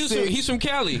he 6'6"? He's from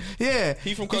Cali. Yeah,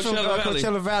 he's from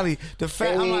Coachella Valley. The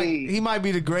fact I'm like, he might be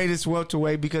the greatest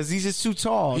welterweight because he's just too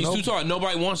tall. He's too tall.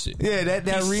 Nobody wants it. Yeah,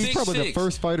 that reach. He's probably the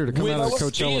first fighter to come out of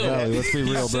Coachella Valley. Let's be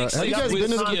real, bro. Have you guys been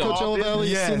to the Coachella Valley?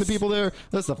 Yes. Seen the people there?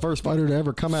 That's the first fighter to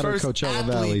ever come out of Coachella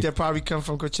Valley. That probably come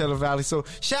from Coachella Valley. So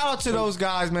shout out to those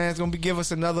guys, man. It's gonna give us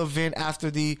another event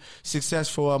after the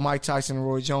successful Mike Tyson and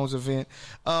Roy Jones event.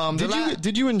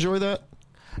 Did you enjoy that?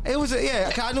 It was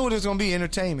I knew it was gonna be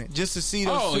entertainment just to see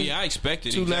those. I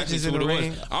expected two exactly legends in the what it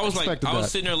ring. was. I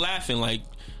was sitting there laughing like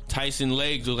Tyson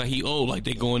legs look like he old, like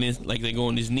they going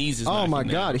in his knees. Oh my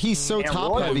God, he's so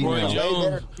top heavy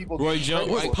now. Roy Jones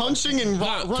was punching and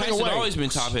running Tyson away. Always been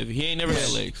top heavy. He ain't never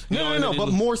had legs. No, but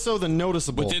more so than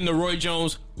noticeable. But then the Roy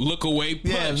Jones look away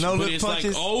punch, no but look it's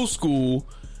punches. like old school.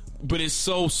 But it's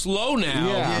so slow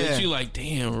now that you like,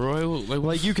 damn, Roy.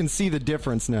 Like you can see the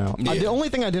difference now. Yeah. The only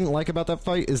thing I didn't like about that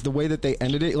fight is the way that they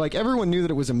ended it. Like everyone knew that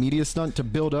it was a media stunt to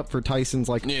build up for Tyson's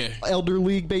elder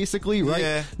league, basically, right?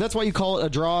 Yeah. That's why you call it a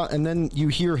draw, and then you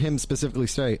hear him specifically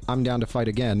say, "I'm down to fight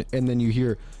again," and then you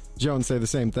hear Jones say the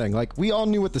same thing. Like we all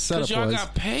knew what the setup was. Y'all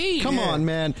got paid. Come on,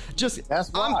 man. That's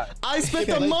why I spent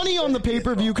the money on the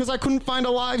pay-per-view because I couldn't find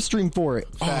a live stream for it.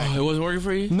 Oh, it wasn't working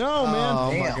for you? No, man.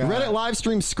 Oh, my God. Reddit live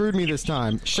stream screwed me this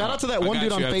time. Shout out to that one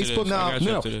dude on Facebook. No,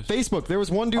 Facebook. There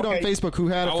was one dude on Facebook who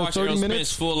had it for 30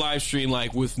 minutes. Full live stream,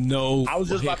 like with no I was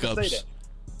just hiccups. about to say that.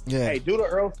 Yeah. Hey, due to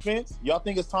Earl Spence, y'all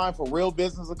think it's time for real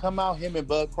business to come out? Him and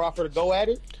Bud Crawford to go at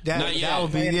it? That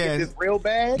would be It's real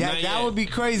bad. That would be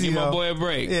crazy. Give though. my boy a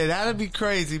break. Yeah, that'd be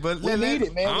crazy. But We need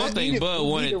it, man. I don't think Bud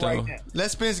won it though.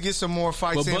 let Spence get some more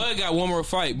fights. But Bud got one more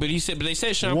fight. But they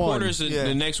said Sean Porter's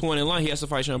the next one in line. He has to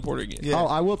fight Sean Porter again. Yeah. Oh,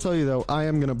 I will tell you though, I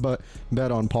am gonna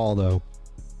bet on Paul though.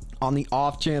 On the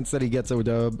off chance that he gets a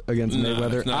dub against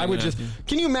Mayweather, I would just.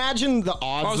 Can you imagine the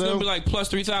odds? I was going to be like plus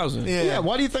 3,000. Yeah.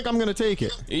 Why do you think I'm going to take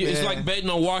it? It's like betting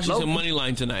on Washington money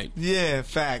line tonight. Yeah,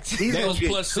 facts. That was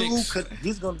plus 6.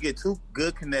 He's going to get 2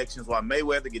 good connections while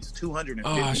Mayweather gets 250.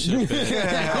 Oh, I should have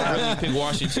bet. I really picked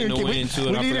Washington to win too.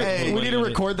 We need to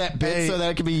record that bit so that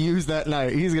it can be used that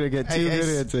night. He's going to get 2 good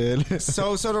hits in.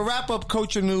 So to wrap up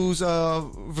Culture News,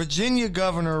 Virginia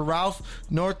Governor Ralph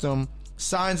Northam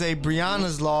signs a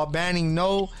Breonna's law banning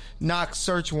no-knock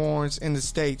search warrants in the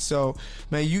state. So,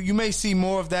 man, you may see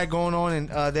more of that going on, and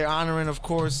they're honoring, of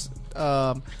course,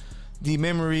 the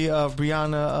memory of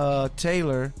Breonna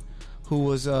Taylor, who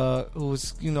was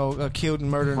killed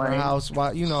and murdered in her house,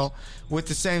 with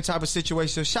the same type of situation.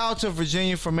 So shout out to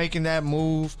Virginia for making that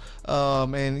move,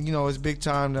 and it's big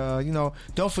time to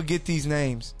don't forget these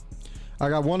names. I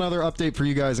got one other update for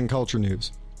you guys in Culture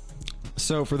News.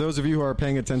 So, for those of you who are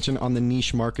paying attention on the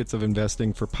niche markets of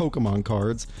investing for Pokemon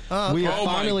cards, we have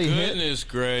finally hit. Oh, my goodness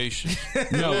gracious.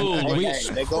 No, it's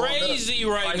crazy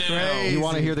right now. You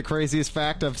want to hear the craziest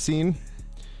fact I've seen?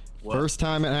 What? First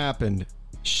time it happened.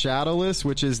 Shadowless,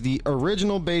 which is the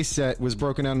original base set, was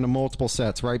broken down into multiple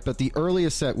sets, right? But the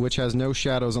earliest set, which has no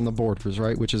shadows on the borders,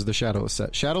 right? Which is the Shadowless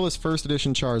set. Shadowless First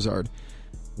Edition Charizard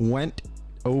went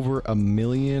over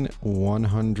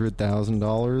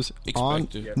 $1,100,000 on.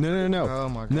 No. Oh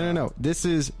my God. No. This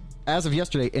is, as of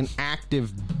yesterday, an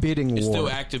active bidding war. It's still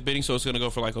active bidding, so it's going to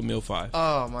go for like a $1,500,000.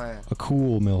 Oh man, a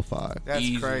cool $1,500,000. That's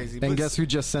Easy. crazy. And guess who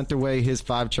just sent away his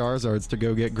 5 Charizards to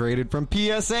go get graded from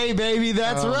PSA, baby?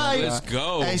 That's right. Let's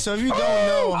go. Hey, so if you don't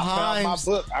know, I found my Hines.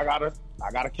 book.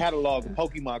 I got a catalog of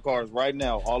Pokemon cards right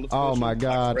now. All the Oh my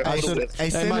God! Send it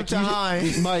to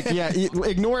Hines. Mike, yeah,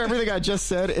 ignore everything I just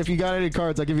said. If you got any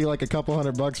cards, I'll give you like a couple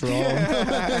 $100 for all of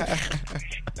them.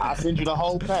 I'll send you the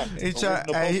whole pack.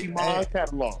 Pokemon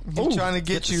catalog. He's trying to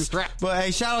get you. But hey,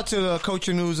 shout out to the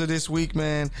Culture News of this week,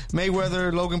 man.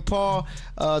 Mayweather, Logan Paul,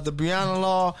 the Breonna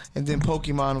law, and then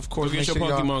Pokemon, of course. Go get your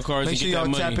Pokemon cards. Make sure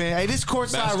y'all tap in. Hey, this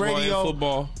Courtside Basketball Radio. and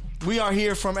football. We are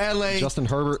here from LA. Justin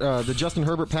Herbert, the Justin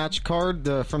Herbert patch card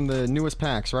from the newest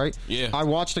packs, right? Yeah. I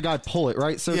watched a guy pull it,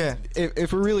 right? So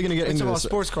if we're really going to get into this,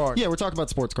 sports cards. Yeah, we're talking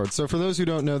about sports cards. So for those who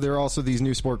don't know, there are also these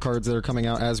new sport cards that are coming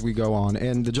out as we go on.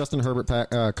 And the Justin Herbert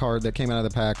card that came out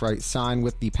of the pack, right, signed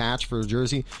with the patch for the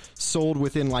jersey, sold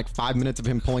within like 5 minutes of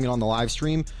him pulling it on the live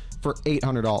stream for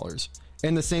 $800.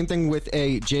 And the same thing with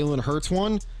a Jalen Hurts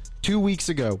one 2 weeks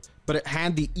ago, but it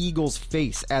had the Eagles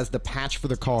face as the patch for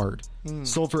the card.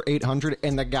 Sold for $800,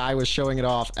 and the guy was showing it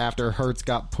off after Hurts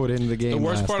got put into the game.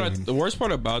 The worst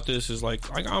part about this is like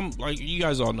I'm like you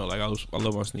guys all know, like I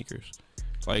love my sneakers.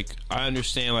 Like I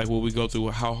understand like what we go through,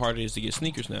 how hard it is to get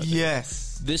sneakers now.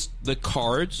 Yes. The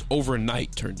cards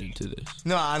overnight turned into this.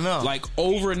 No, I know. Like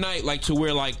overnight, like to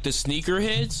where like the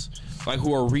sneakerheads, like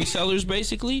who are resellers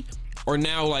basically, are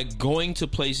now like going to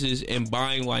places and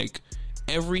buying like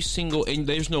every single, and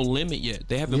there's no limit yet.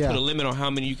 They haven't put a limit on how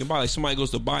many you can buy. Like somebody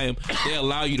goes to buy them, they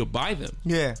allow you to buy them.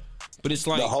 Yeah. But it's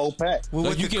like the whole pack. Well,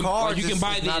 like you can buy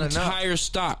the entire enough.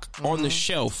 stock on the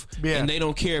shelf, and they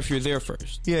don't care if you're there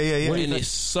first. Yeah. And it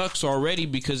sucks already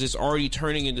because it's already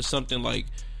turning into something like.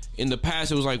 In the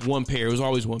past, it was like one pair. It was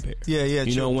always one pair. Yeah.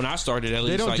 You know, when I started, at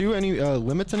least they don't do any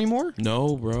limits anymore.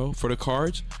 No, bro. For the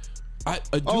cards,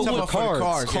 A duel with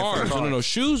cards. No.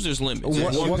 Shoes, there's limits.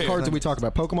 What cards are we talking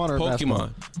about? Pokemon or basketball?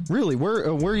 Really? Where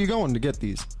are you going to get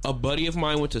these? A buddy of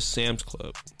mine went to Sam's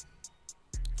Club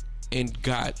and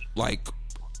got like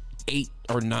 8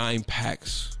 or 9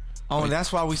 packs. Oh, and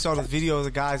that's why we saw the video of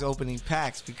the guys opening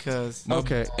packs because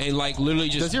and like literally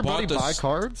just does your buddy buy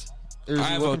cards? I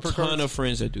have a ton of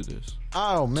friends that do this.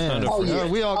 Oh man!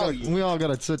 We all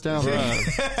got to sit down.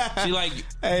 See, like,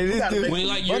 hey, this dude, when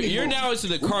like you're now into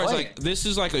the cards. Like, this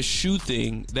is like a shoe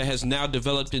thing that has now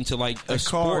developed into like a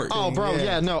sport. Oh, bro,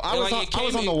 yeah, no, I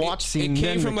was on the watch scene. It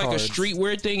came from like a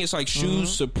streetwear thing. It's like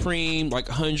shoes, Supreme, like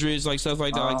hundreds, like stuff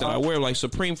like that. Like that I wear like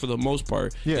Supreme for the most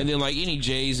part, and then like any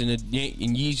J's and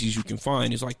Yeezys you can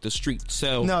find is like the street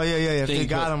sell. No, yeah. If they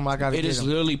got them, I got it. It is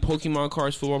literally Pokemon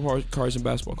cards, football cards, and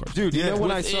basketball cards. Dude, you know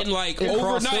when I saw like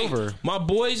overnight. My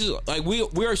boys, like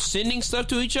we are sending stuff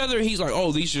to each other. He's like,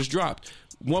 "Oh, these just dropped."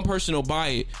 One person will buy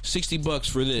it, $60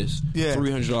 for this,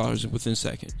 $300 within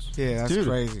seconds. Yeah, that's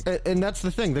crazy. And that's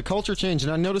the thing. The culture changed,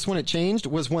 and I noticed when it changed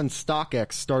was when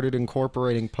StockX started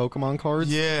incorporating Pokemon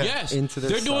cards. Into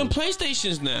this. They're doing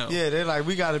PlayStations now. Yeah, they're like,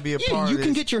 we got to be a part. You of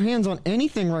can this. get your hands on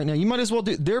anything right now. You might as well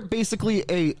do. They're basically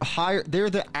they're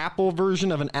the Apple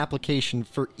version of an application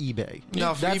for eBay.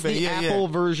 No, for that's eBay, the Apple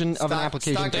version of an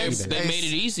application for eBay. They made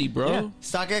it easy, bro. Yeah.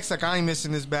 StockX, like, I ain't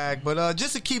missing this bag, but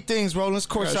just to keep things rolling, it's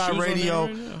Courtside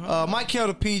Radio. Mike Kell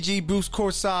the PG, Bruce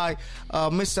Courtside,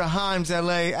 Mr. Himes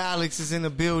LA, Alex is in the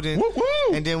building.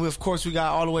 Woo-woo! And then, of course, we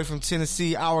got all the way from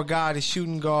Tennessee, our guy, the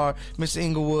shooting guard, Mr.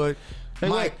 Inglewood. Hey,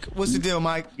 Mike, what's the deal,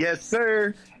 Mike? Yes,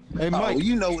 sir. Hey, Mike.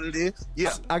 You know what it is.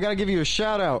 Yeah. I got to give you a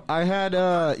shout out. I had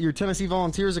your Tennessee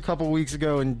Volunteers a couple weeks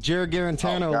ago, and Jared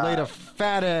Garantano laid a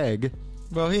fat egg.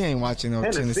 Bro, he ain't watching no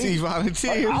Tennessee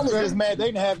Volunteers. I was just mad they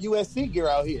didn't have USC gear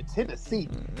out here. Tennessee.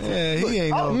 Yeah, he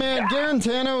ain't no. Man,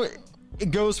 Garantano... It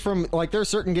goes from, like, there are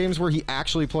certain games where he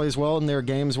actually plays well, and there are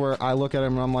games where I look at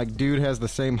him and I'm like, dude has the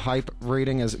same hype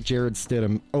rating as Jared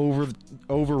Stidham.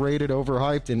 Overrated,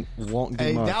 overhyped, and won't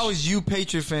do much. That was you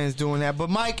Patriot fans doing that. But,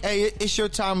 Mike, hey, it's your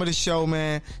time of the show,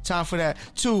 man. Time for that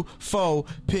 2-4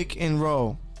 pick and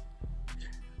roll.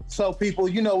 So, people,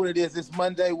 you know what it is. It's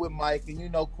Monday with Mike, and you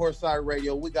know Courtside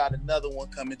Radio. We got another one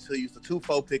coming to you. It's a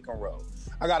 2-4 pick and roll.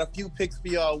 I got a few picks for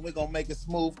y'all. We're going to make it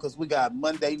smooth because we got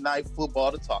Monday Night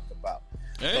Football to talk about.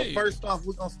 Hey. So first off,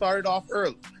 we're going to start it off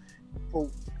early. For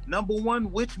number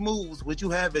one, which moves would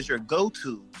you have as your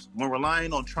go-tos when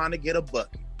relying on trying to get a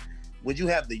bucket? Would you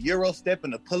have the Euro step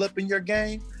and the pull-up in your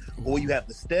game, or will you have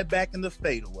the step back and the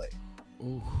fadeaway?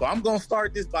 So I'm going to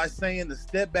start this by saying the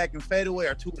step back and fadeaway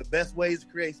are two of the best ways to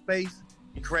create space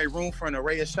and create room for an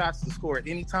array of shots to score at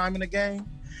any time in the game.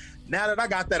 Now that I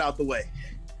got that out the way,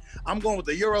 I'm going with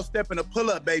the Euro step and the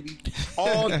pull-up, baby,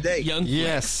 all day.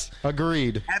 Yes,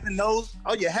 agreed. Having those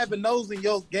in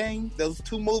your game, those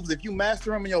two moves, if you master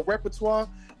them in your repertoire,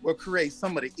 will create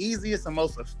some of the easiest and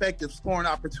most effective scoring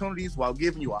opportunities while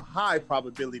giving you a high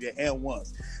probability to and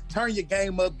ones. Turn your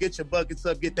game up, get your buckets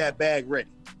up, get that bag ready.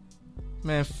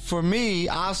 Man, for me,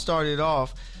 I'll start it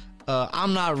off.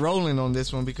 I'm not rolling on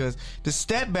this one because the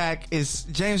step back is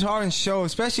James Harden's show,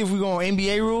 especially if we go on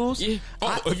NBA rules. Yeah.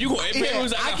 If you go NBA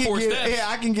rules, I got 4 steps. Yeah,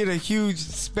 I can get a huge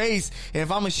space. And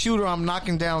if I'm a shooter, I'm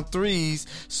knocking down threes.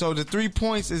 So the 3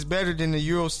 points is better than the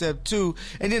Euro step 2.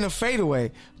 And then a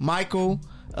fadeaway. Michael,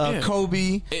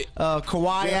 Kobe,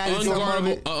 Kawhi added some of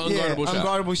it.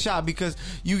 Unguardable shot because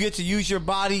you get to use your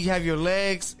body, you have your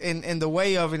legs in the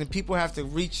way of it, and people have to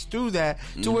reach through that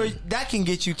to where that can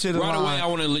get you to the line. Right away, I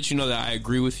want to let you know that I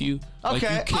agree with you.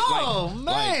 Okay.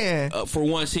 Man. For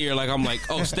once here, like I'm like,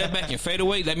 step back and fade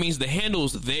away. That means the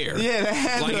handle's there. Yeah, the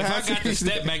handle. Like if I got the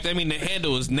step back, that means the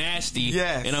handle is nasty.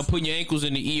 Yes. And I'm putting your ankles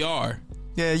in the ER.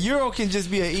 Yeah, Euro can just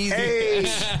be an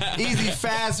easy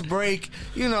fast break.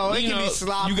 You know, it can be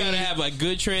sloppy. You gotta have like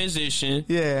good transition.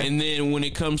 Yeah. And then when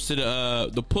it comes to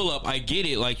the pull up, I get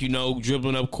it. Like,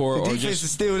 dribbling up court. The defense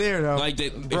is still there though. Like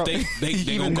if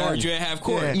they gonna guard you at half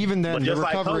court. Yeah. Even then, the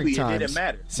recovery times. It didn't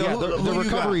matter. So the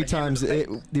recovery times.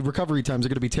 The recovery times are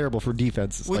going to be terrible for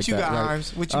defenses. What you got,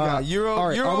 Himes? What you got? Euro.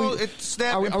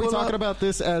 Are we talking about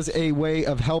this as a way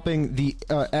of helping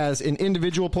as an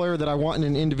individual player that I want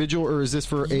in an individual, or is this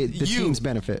for the team's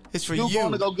benefit? It's for you. You're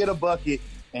going to go get a bucket,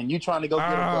 and you trying to go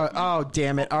get a bucket. Oh,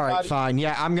 damn it. All right, fine.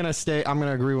 Yeah, I'm going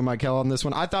to agree with Mike Kell on this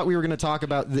one. I thought we were going to talk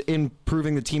about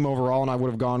improving the team overall, and I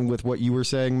would have gone with what you were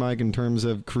saying, Mike, in terms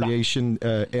of creation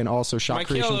and also shot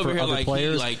creation for other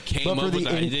players. He came up with the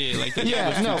idea.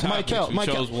 Mike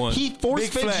Kell. He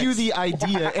force-fed you the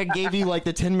idea and gave you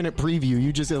the 10-minute preview.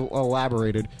 You just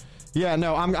elaborated. Yeah,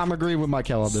 no, I'm agreeing with Mike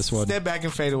Kell on this one. Step back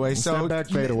and fade away. Step back,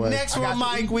 fade away. Next one,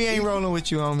 Mike. We ain't rolling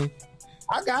with you, homie.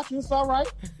 I got you. It's all right.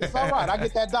 It's all right. I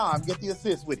get that dime. Get the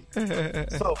assist with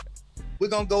it. So we're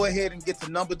going to go ahead and get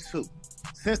to number 2.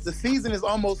 Since the season is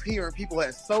almost here and people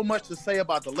have so much to say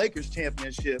about the Lakers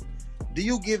championship, do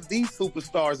you give these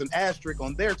superstars an asterisk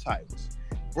on their titles?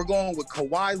 We're going with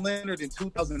Kawhi Leonard in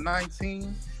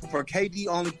 2019 for KD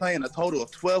only playing a total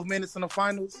of 12 minutes in the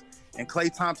finals and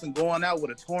Klay Thompson going out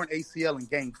with a torn ACL in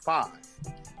Game 5.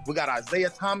 We got Isaiah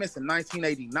Thomas in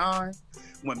 1989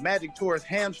 when Magic tore his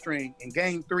hamstring in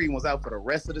Game 3 and was out for the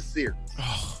rest of the series.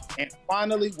 And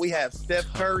finally, we have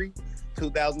Steph Curry,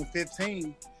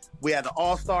 2015. We had the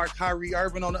all-star Kyrie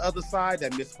Irving on the other side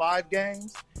that missed 5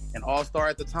 games, and all-star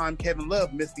at the time Kevin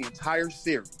Love missed the entire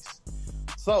series.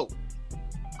 So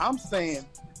I'm saying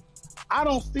I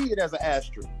don't see it as an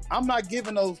asterisk. I'm not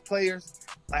giving those players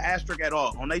an asterisk at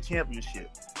all on their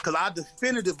championship because I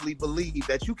definitively believe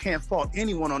that you can't fault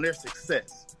anyone on their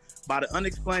success by the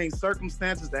unexplained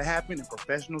circumstances that happen in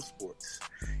professional sports.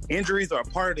 Injuries are a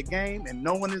part of the game, and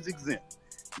no one is exempt.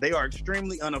 They are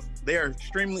extremely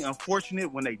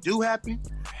unfortunate when they do happen,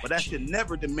 but that should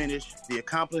never diminish the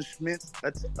accomplishments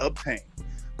that's obtained.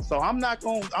 So I'm not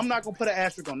going to put an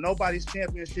asterisk on nobody's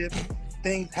championship.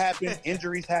 Things happen,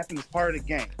 injuries happen, it's part of the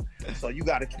game. So you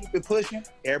got to keep it pushing.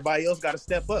 Everybody else got to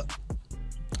step up.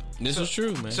 This is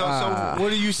true, man. So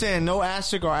what are you saying? No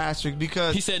asterisk or asterisk?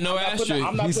 Because he said no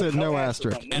asterisk. He said no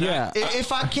asterisk. Yeah.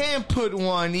 If I can put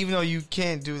one, even though you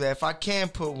can't do that, if I can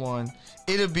put one,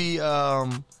 it would be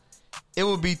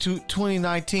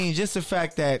 2019. Just the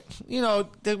fact that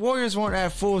the Warriors weren't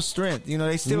at full strength.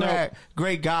 They still had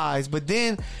great guys, but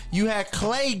then you had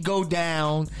Klay go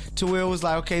down to where it was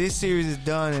like, okay, this series is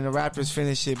done and the Raptors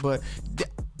finish it. But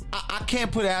I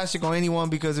can't put an asterisk on anyone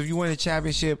because if you win a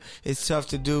championship, it's tough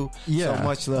to do. Yeah. So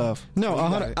much love. No,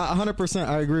 100%.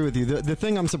 I agree with you. The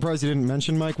thing I'm surprised you didn't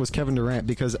mention, Mike, was Kevin Durant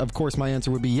because, of course, my answer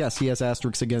would be yes, he has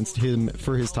asterisks against him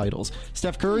for his titles.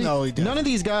 Steph Curry, no, he doesn't. None of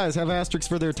these guys have asterisks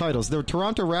for their titles. The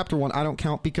Toronto Raptor one, I don't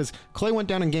count because Klay went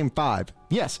down in Game 5.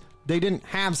 Yes, they didn't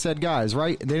have said guys,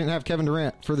 right? They didn't have Kevin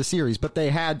Durant for the series, but they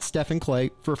had Steph and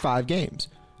Klay for 5 games.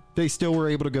 They still were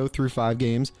able to go through 5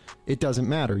 games. It doesn't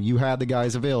matter. You had the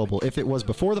guys available. If it was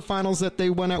before the finals that they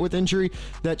went out with injury,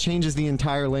 that changes the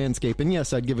entire landscape. And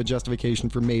yes, I'd give a justification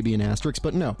for maybe an asterisk,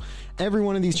 but no. Every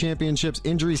one of these championships,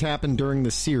 injuries happen during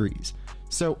the series.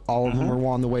 So all of them were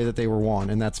won the way that they were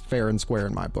won, and that's fair and square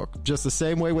in my book. Just the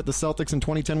same way with the Celtics in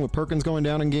 2010 with Perkins going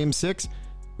down in Game 6,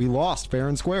 we lost fair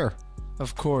and square.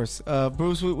 Of course.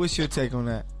 Bruce, what's your take on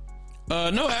that?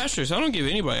 No asterisk. I don't give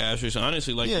anybody asterisks.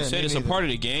 Honestly, like you said, it's a part of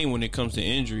the game when it comes to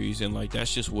injuries, and like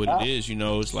that's just what it is.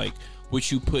 It's like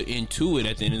what you put into it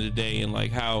at the end of the day, and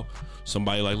like how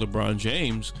somebody like LeBron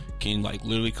James can like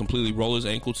literally completely roll his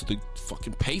ankle to the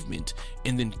fucking pavement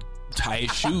and then tie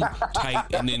his shoe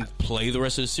tight and then play the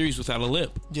rest of the series without a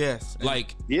lip. Yes.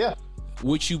 Like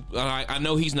I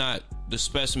know he's not the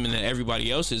specimen that everybody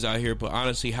else is out here, but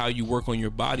honestly, how you work on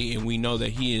your body, and we know that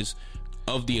he is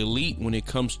of the elite when it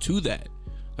comes to that.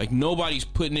 Like nobody's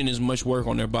putting in as much work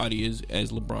on their body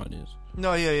as LeBron is.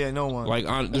 No, no one. Like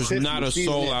there's not a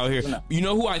soul out here. You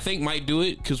know who I think might do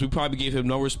it because we probably gave him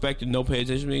no respect and no pay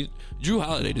attention to me? Jrue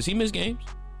Holiday. Does he miss games?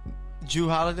 Jrue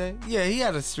Holiday? Yeah, he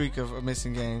had a streak of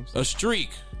missing games. A streak?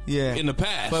 Yeah. In the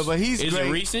past. But he's is great.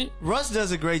 It recent? Russ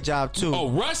does a great job too. Oh,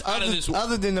 Russ out of this.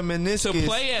 Other than the meniscus. To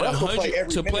play at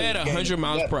 100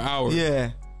 miles per hour.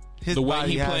 Yeah. The way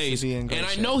he plays, and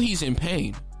I know he's in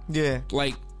pain. Yeah,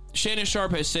 like Shannon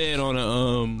Sharp has said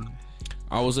on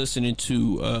I was listening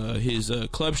to his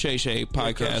Club Shay Shay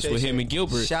podcast with him and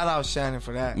Gilbert. Shout out Shannon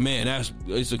for that. Man,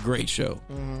 it's a great show.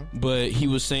 But he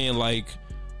was saying like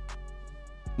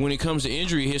when it comes to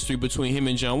injury history between him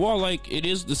and John Wall, like it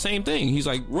is the same thing. He's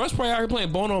like Russ probably out here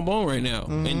playing bone on bone right now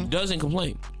and doesn't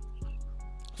complain.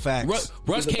 Facts.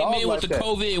 Russ came in with the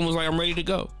COVID and was like, I'm ready to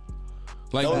go.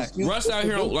 Like Russ out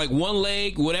here, like one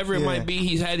leg, whatever it might be,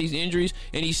 he's had these injuries,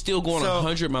 and he's still going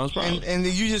 100 miles per hour. And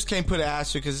you just can't put an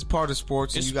asterisk because it's part of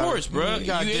sports. It's sports, bro.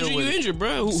 You injured,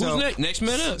 bro. Who's next? Next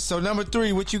man up. So number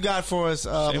 3, what you got for us,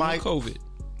 Mike? COVID.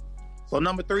 So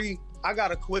number 3, I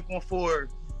got a quick one for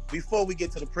before we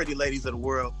get to the pretty ladies of the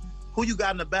world. Who you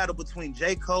got in the battle between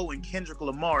J. Cole and Kendrick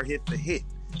Lamar hit for hit?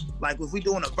 Like if we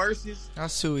doing a versus,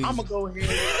 that's too easy. I'm gonna go ahead.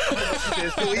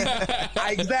 It's too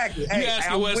easy. Exactly. Hey, you ask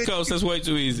the West Coast, that's way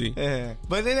too easy. Yeah,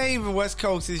 but it ain't even West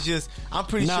Coast. It's just I'm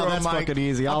pretty sure that's Mike. Fucking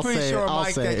easy. I'm pretty sure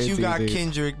Mike that you got easy.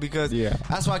 Kendrick because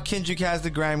that's why Kendrick has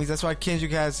the Grammys. That's why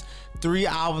Kendrick has 3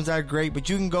 albums that are great. But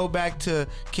you can go back to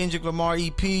Kendrick Lamar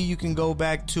EP. You can go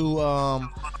back to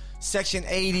Section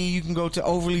 80. You can go to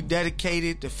Overly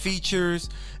Dedicated, the features,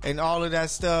 and all of that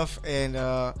stuff. And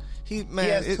he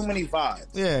has too many vibes.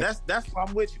 Yeah, that's why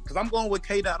I'm with you because I'm going with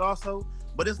K. Dot also.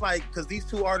 But it's like, because these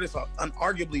two artists are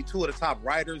arguably two of the top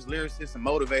writers, lyricists, and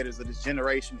motivators of this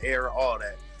generation, era, all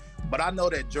that. But I know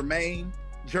that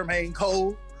Jermaine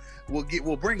Cole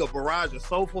will bring a barrage of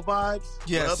soulful vibes.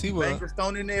 Yes, he will. Bankers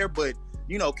thrown in there, but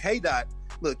you know, K-Dot,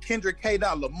 look, Kendrick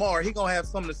K-Dot Lamar, he gonna have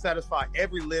something to satisfy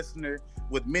every listener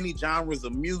with many genres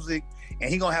of music, and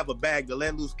he gonna have a bag to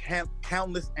let loose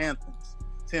countless anthems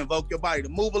to invoke your body to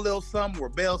move a little something,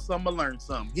 rebel something, or learn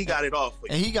something. He got it all for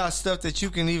you. And he got stuff that you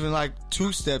can even like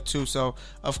two-step to. So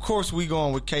of course we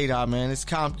going with K-Dot, man. It's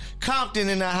Compton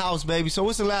in that house, baby. So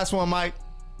what's the last one, Mike?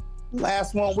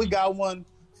 Last one, we got one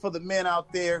for the men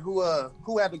out there who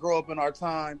had to grow up in our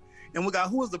time, and we got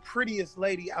who was the prettiest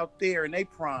lady out there in their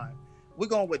prime. We're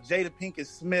going with Jada Pinkett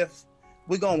Smith.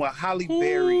 We're going with Halle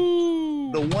Berry,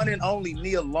 the one and only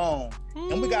Nia Long,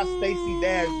 and we got Stacey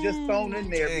Dash just thrown in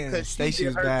there because she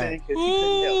did her thing.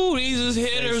 Ooh, these is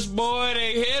hitters, boy.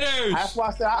 They hitters. That's why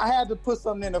I said I had to put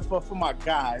something in there for my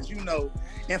guys, you know.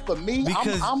 And for me,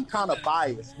 I'm kind of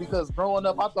biased because growing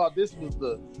up, I thought this was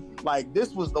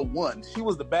the one. She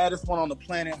was the baddest one on the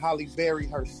planet. Halle Berry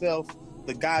herself,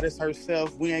 the goddess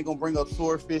herself. We ain't gonna bring up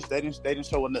Swordfish. They didn't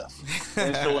show enough.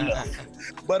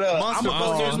 But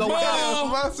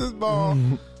Monsters Ball.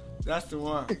 That's the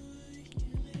one.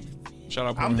 Shut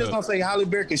up. I'm just gonna say Halle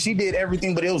Berry because she did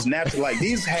everything, but it was natural. Like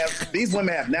these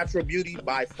women have natural beauty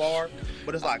by far,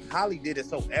 but it's like Halle did it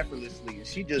so effortlessly, and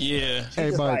she just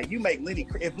like you make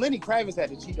if Lenny Kravitz had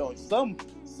to cheat on some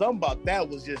about that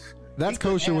was just. That's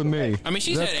kosher with me. I mean,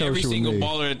 she's had every single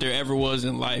baller that there ever was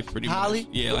in life, pretty much. Holly?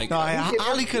 Yeah, like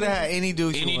Holly could have had any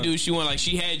dude. Any dude she wanted. Like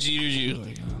she had Jeter.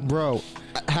 Like, bro,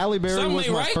 Halle Berry was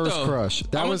my first crush.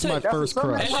 That was my first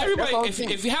crush. Everybody,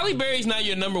 if Halle Berry's not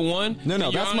your number one, no,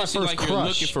 that's my first crush. You're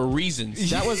looking for reasons.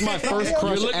 That was my first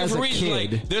crush as a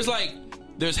kid.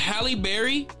 There's Halle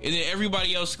Berry, and then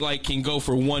everybody else like can go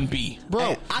for 1B.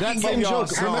 Bro, that same joke.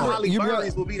 Remember,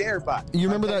 will beat everybody. You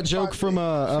remember that joke from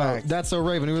That's So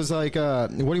Raven? It was like,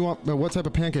 what do you want? What type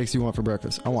of pancakes do you want for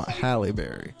breakfast? I want Halle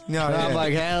Berry. No, I'm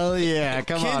like, hell yeah,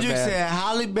 come on, Kendrick said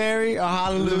Halle Berry or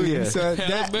Hallelujah. So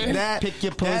that pick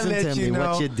your poison, tell me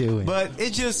what you're doing. But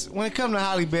it just when it comes to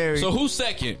Halle Berry. So who's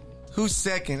second? Who's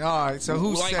second? All right, so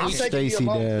who's second? Stacey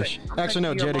Dash. Actually,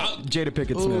 no, Jada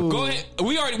Pinkett Smith. Go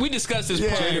ahead. We discussed this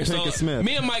prior. Jada Pinkett Smith.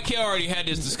 Me and Mike Hill already had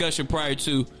this discussion prior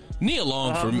to Nia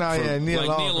Long for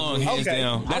Nia Long hands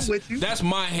down. That's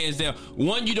my hands down.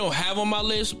 One you don't have on my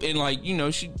list, and like you know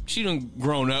she done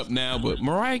grown up now, but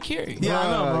Mariah Carey. Yeah,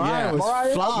 I know Mariah was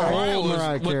fly.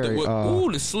 Mariah Carey.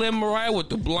 The slim Mariah with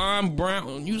the blonde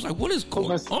brown. You was like, what is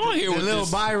going on here with little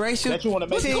this? Biracial?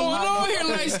 What's going on here,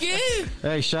 light skin?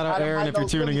 Hey, shout out Aaron if you're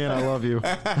tuning in. I love you.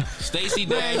 Stacey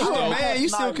Dash. Man, you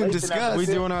still can discuss. We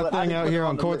doing our thing out here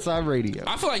on Courtside Radio.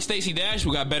 I feel like Stacey Dash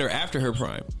got better after her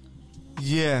prime.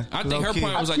 Yeah, I think her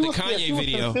prime was like the Kanye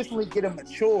video. Consistently getting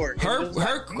matured.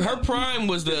 Her prime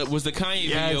was the Kanye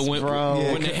video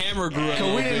when the hammer grew up.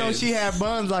 Cause we didn't know she had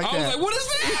buns like that. I was like, what is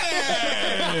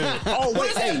that? What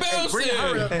is that bouncing?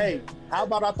 Hey, how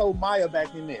about I throw Maya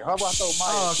back in there? How about I throw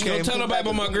Maya? Okay, don't tell nobody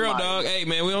about my girl, dog. Hey,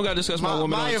 man, we don't got to discuss my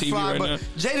woman on TV right now.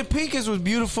 Jada Pinkett was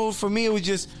beautiful. For me, it was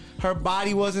just her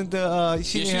body wasn't the.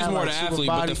 She was more the athlete,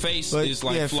 but the face is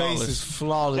like flawless. Face is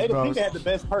flawless, bro. Jada Pinkett had the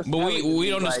best personality. But we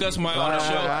don't discuss Maya on the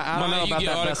show. I don't know about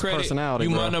that best personality.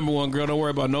 You my number one girl. Don't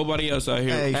worry about nobody else out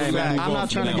here. Hey, man, I'm not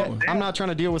trying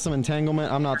to deal with some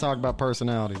entanglement. I'm not talking about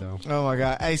personality though. Oh my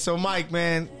god. Hey, so Mike,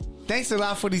 man, thanks a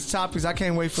lot for these topics. I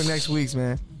can't wait for next week's,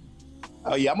 man.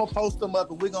 Oh yeah, I'm gonna post them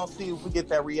up, and we're gonna see if we get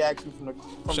that reaction from the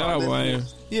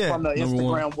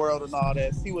Instagram world and all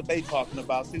that. See what they talking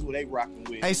about. See what they rocking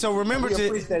with. Hey, so remember we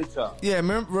appreciate y'all. Yeah,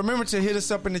 remember to hit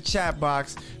us up in the chat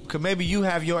box because maybe you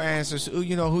have your answers.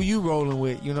 You know who you rolling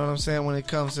with. You know what I'm saying when it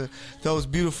comes to those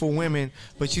beautiful women.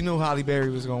 But you knew Halle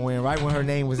Berry was gonna win right when her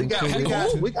name was included.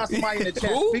 We got somebody in the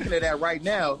chat speaking of that right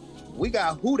now. We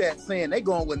got who that saying they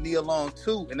going with Nia Long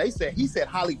too, and he said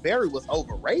Halle Berry was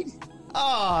overrated.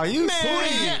 Oh, you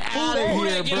get out of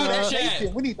here, bro.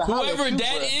 Whoever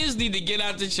that is need to get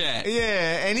out the chat.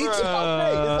 Yeah, and it's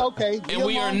okay. And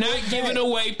we are not giving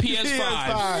away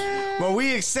PS5. But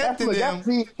we accepted them.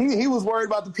 He was worried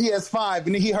about the PS5,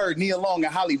 and then he heard Nia Long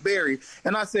and Halle Berry.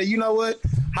 And I said, you know what?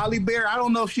 Halle Berry, I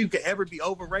don't know if she could ever be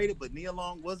overrated, but Nia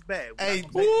Long was bad. Hey,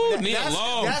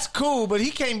 that's cool, but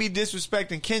he can't be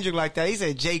disrespecting Kendrick like that. He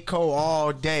said J. Cole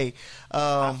all day.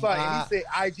 And he said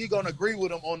IG gonna agree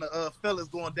with him on the fellas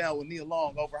going down with Nia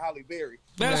Long over Halle Berry.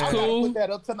 That's cool.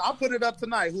 I'll put it up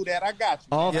tonight. Who that? I got you.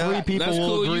 All three people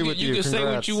will agree with you. You can say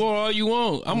what you want all you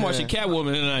want. I'm watching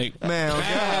Catwoman tonight. Man,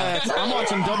 I'm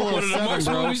watching 007, one of the most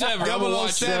movies ever.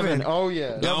 007. Oh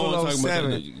yeah,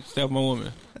 007. Step my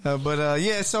woman. So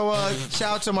shout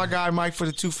out to my guy Mike for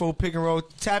the 2-4 pick and roll.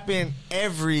 Tap in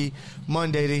every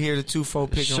Monday to hear the 2-4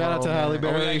 pick and roll. Shout out to Halle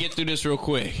Berry. We gotta get through this real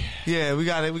quick. Yeah, we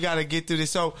gotta get through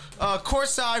this. So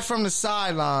courtside from the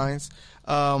sidelines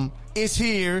is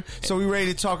here. So we ready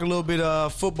to talk a little bit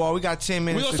of football. We got 10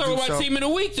 minutes. We gonna talk about team of the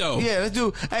week though. Yeah, let's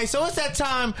do. Hey, so it's that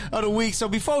time of the week. So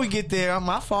before we get there,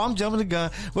 my fault, I'm jumping the gun.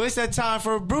 But it's that time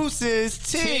for Bruce's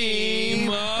team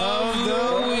of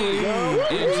the week.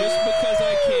 And just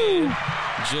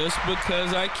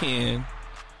because I can,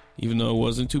 even though it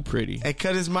wasn't too pretty. Hey,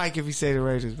 cut his mic if he say the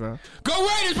Raiders, bro. Go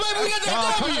Raiders, baby! We got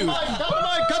that W.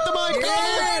 Cut the mic.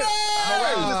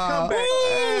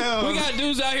 We got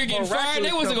dudes out here getting fired.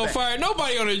 They wasn't gonna fire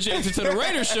nobody on the Jets until the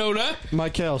Raiders showed up.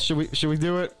 Michael, should we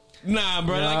do it? Nah,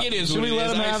 bro. Like it is. Should we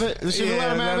let him have it? Should we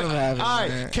let him have it? All right.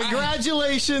 Man.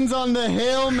 Congratulations on the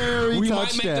Hail Mary We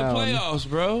touchdown. might make the playoffs,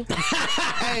 bro.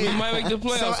 We might make the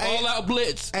playoffs. All out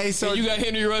blitz. Hey, so and you got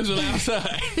Henry Ruggs on the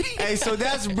outside. Hey, so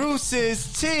that's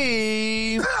Bruce's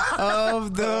team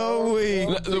of the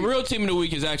week. The real team of the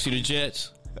week is actually the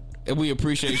Jets. And we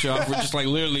appreciate y'all for just like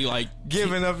literally like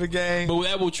Giving up the game. But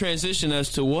that will transition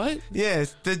us to what?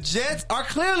 Yes, the Jets are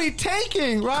clearly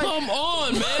tanking, right? Come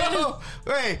on, man.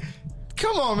 Wait,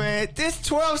 come on, man. This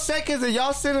 12 seconds and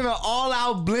y'all sending an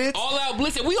all-out blitz. All out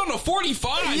blitz. We on the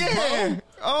 45, Yeah. bro.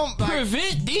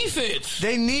 Prevent defense.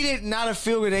 They needed not a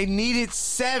field goal. They needed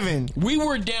 7. We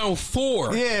were down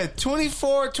 4. Yeah,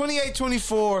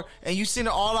 28-24, and you send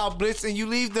an all-out blitz, and you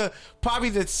leave probably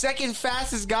the second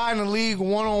fastest guy in the league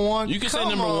one-on-one. You can say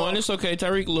number 1. It's okay.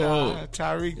 Tyreek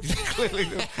Tyreek clearly.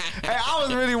 Hey, I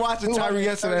was really watching Tyreek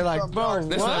yesterday. Like, bro,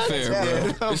 That's what? not fair, bro.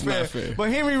 Yeah, It's not fair. But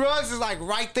Henry Ruggs is like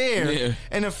right there. Yeah.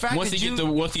 And the fact once that he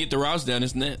get the routes down,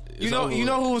 it's net. you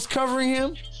know who was covering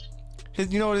him?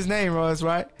 You know what his name was,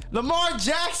 right? Lamar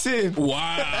Jackson.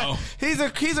 Wow. he's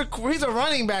a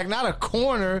running back, not a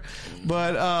corner.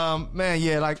 But man,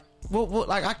 yeah, like. Well,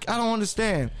 like I don't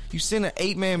understand. You send an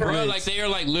 8-man blitz. Bro, like they are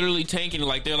like literally tanking,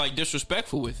 like they're like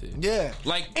disrespectful with it. Yeah,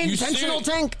 like intentional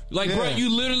tank. Like Yeah. bro, you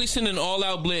literally send an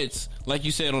all-out blitz. Like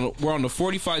you said, we're on the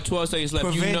 45, 12 seconds left.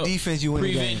 Prevent defense, you win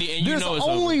the game. And you There's know it's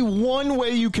only over. one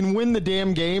way you can win the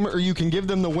damn game, or you can give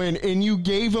them the win, and you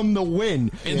gave them the win.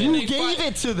 And you then gave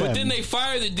it to them. But then they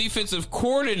fire the defensive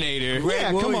coordinator.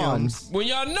 Yeah, come on. When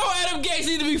y'all know Adam Gase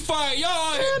needs to be fired,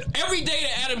 y'all every day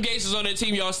that Adam Gase is on that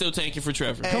team, y'all still tanking for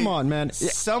Trevor. Come on, man.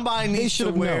 Somebody needs to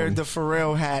should've wear known. the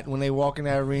Pharrell hat when they walk in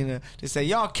that arena to say,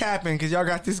 y'all capping because y'all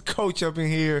got this coach up in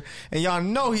here and y'all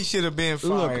know he should have been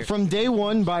fired. Look, from day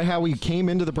one, by how he came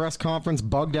into the press conference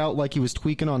bugged out like he was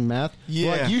tweaking on meth,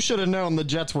 Yeah. like you should have known the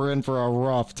Jets were in for a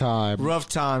rough time. Rough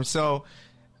time. So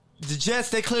the Jets,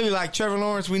 they clearly like Trevor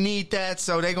Lawrence. We need that,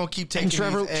 so they're gonna keep taking. And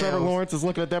Trevor these L's. Lawrence is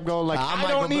looking at them going like, I might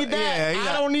don't go need ba- that.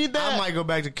 Yeah, I don't need that. I might go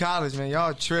back to college, man.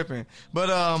 Y'all tripping. But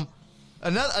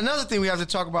another thing we have to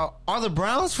talk about, are the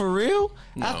Browns for real?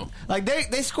 No. Like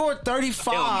they scored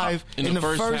 35 in the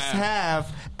first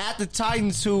half at the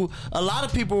Titans, who a lot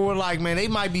of people were like, man, they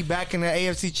might be back in the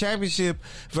AFC Championship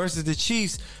versus the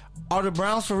Chiefs. Are the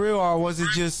Browns for real, or was it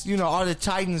just, are the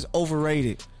Titans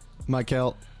overrated?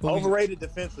 Michael. Overrated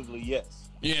defensively, yes.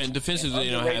 Yeah, and defensively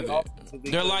they don't have Underrated it.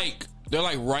 offensively, They're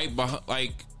like right behind.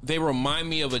 Like they remind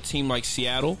me of a team like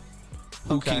Seattle,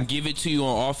 who can give it to you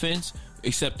on offense,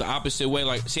 except the opposite way.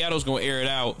 Like Seattle's gonna air it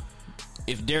out.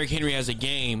 If Derrick Henry has a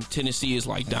game, Tennessee is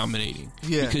like dominating.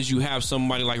 Yeah. Because you have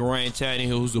somebody like Ryan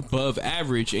Tannehill who's above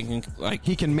average and can like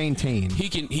He can maintain.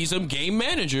 he's a game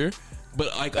manager, but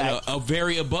like a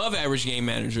very above average game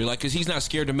manager. Like because he's not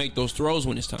scared to make those throws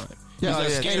when it's time. Yeah, he's not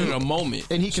yeah. scared And in a moment.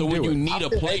 and he can so when do you it. need a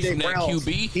play AJ from that Brown,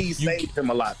 QB, he saved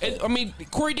him a lot. I mean,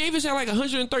 Corey Davis had like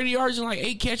 130 yards and like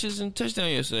 8 catches and touchdown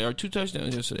yesterday, or 2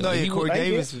 touchdowns yesterday. No, Like, yeah, he Corey was-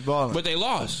 Davis is balling. but they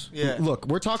lost. Yeah. Look,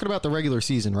 we're talking about the regular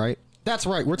season, right? That's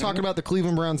right. We're talking about the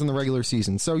Cleveland Browns in the regular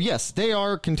season. So, yes, they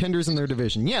are contenders in their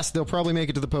division. Yes, they'll probably make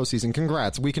it to the postseason.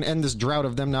 Congrats. We can end this drought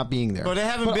of them not being there. But they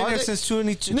haven't been are there they- since No.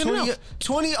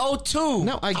 2002.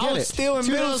 No, I get was it. still in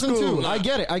middle 2002. school. I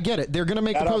get it. They're going to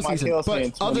make Shout the out postseason. Michael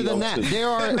saying But other than that,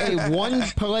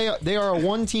 2002. they are a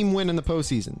one-team win in the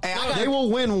postseason. Hey, I got- They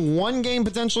will win one game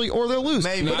potentially, or they'll lose.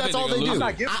 Maybe. But No, I that's think all they're they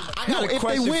gonna do. lose. I'm not giving I got a if they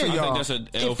question win, for I y'all. think that's an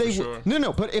L if for they sure.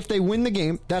 no, but if they win the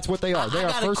game, that's what they are. They I are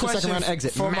got a first or second question round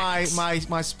exit. for Max.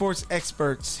 my sports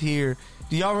experts here.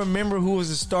 Do y'all remember who was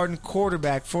the starting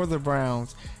quarterback for the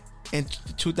Browns in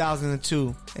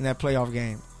 2002 in that playoff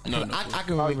game? No. I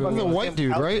can remember. Wasn't the white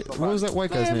dude, right? What was that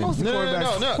white guy's Man, name? most of the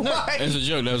quarterbacks- That's a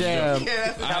joke. That was Damn. a joke.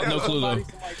 I have no clue though.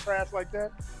 Somebody trash like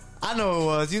that. I know who it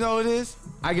was. You know who it is?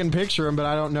 I can picture him, but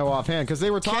I don't know offhand because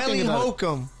they were talking Kelly about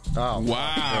Holcomb. Oh,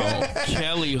 Wow.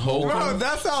 Kelly Holcomb. Bro,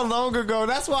 that's how long ago.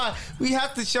 That's why we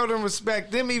have to show them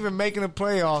respect. Them even making a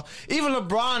playoff. Even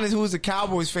LeBron, who's a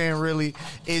Cowboys fan, really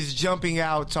is jumping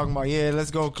out talking about, yeah, let's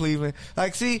go Cleveland.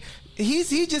 Like, see, he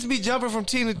just be jumping from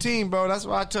team to team, bro. That's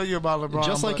why I tell you about LeBron.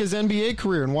 just like his NBA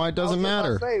career and why it doesn't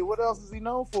matter. Say, what else is he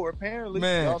known for? Apparently,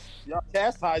 Man. y'all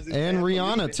chastise him. And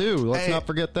Rihanna too. Let's not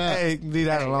forget that. Hey, leave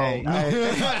that alone.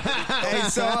 Hey,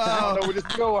 so I don't know where this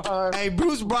going, hon. hey,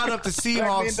 Bruce brought up the Black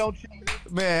men Seahawks. don't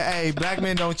cheat. Man, hey, black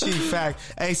men don't cheat. Fact.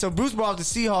 Hey, so Bruce brought up the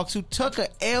Seahawks, who took a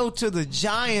L to the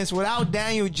Giants without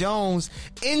Daniel Jones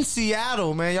in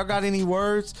Seattle. Man, y'all got any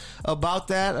words about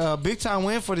that? Big time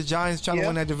win for the Giants trying to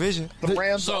win that division. The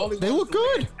Rams, So, the only they ones look to win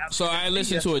good. after So I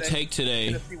listened to a take today.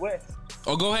 NFC West.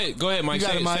 Oh, go ahead, Mike. You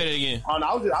got Say it, Mike. it again.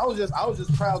 I was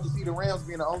just proud to see the Rams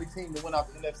being the only team that went out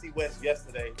the NFC West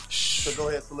yesterday to go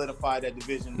ahead and solidify that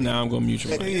division. Now I'm gonna mute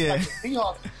your mic. Yeah. Like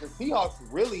the Seahawks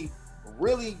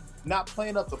really not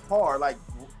playing up to par. Like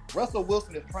Russell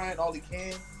Wilson is trying all he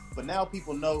can, but now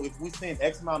people know if we send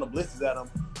X amount of blitzes at him,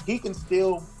 he can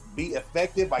still be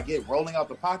effective by rolling out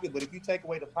the pocket. But if you take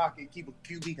away the pocket, keep a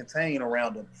QB contained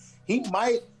around him, he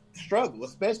might struggle,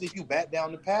 especially if you bat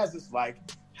down the passes like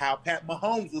how Pat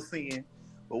Mahomes was seeing.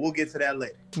 But we'll get to that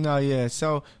later. No, yeah.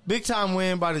 So big time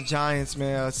win by the Giants,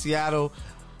 man. Seattle,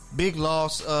 big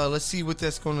loss. Let's see what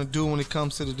that's going to do when it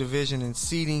comes to the division and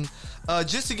seeding.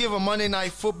 Just to give a Monday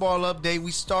Night Football update,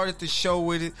 we started the show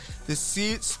with it. The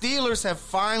Steelers have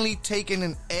finally taken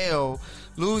an L,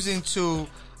 losing to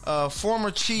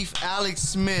former Chief Alex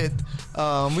Smith.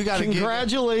 We got to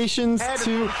Congratulations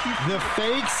to the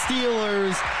fake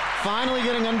Steelers finally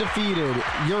getting undefeated.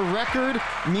 Your record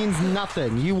means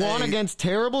nothing. You won against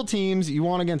terrible teams. You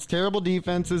won against terrible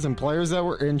defenses and players that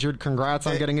were injured. Congrats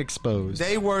on getting exposed.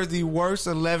 They were the worst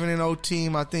 11-0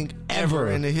 team, I think, ever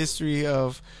in the history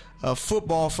of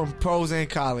football from pros and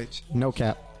college. No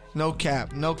cap. No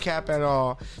cap at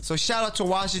all. So shout out to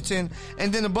Washington.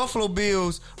 And then the Buffalo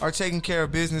Bills are taking care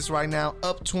of business right now,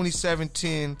 up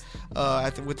 27-10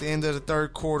 with the end of the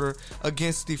third quarter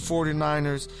against the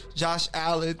 49ers. Josh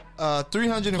Allen,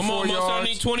 304 Come on, Most, I yards.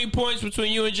 need 20 points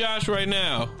between you and Josh right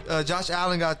now. Josh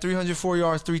Allen got 304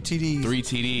 yards, 3 TDs. 3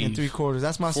 TDs. In 3 quarters.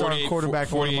 That's my starting quarterback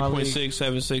for my league.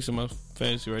 48.676 in my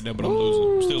fantasy right now, but I'm losing.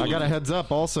 I'm still losing. I got a heads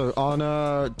up also.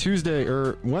 On Tuesday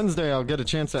or Wednesday, I'll get a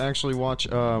chance to actually watch,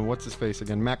 what's his face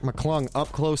again? Mac McClung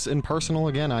up close and personal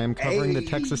again. I am covering the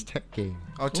Texas Tech game.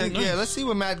 Nice. Yeah, let's see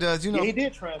what Matt does. You know, Yeah, he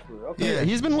did transfer. Okay. Yeah,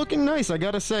 he's been looking nice, I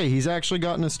gotta say. He's actually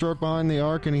gotten a stroke behind the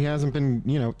arc, and he hasn't been,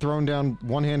 throwing down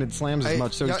one-handed slams as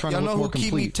much, so he's trying to look more complete.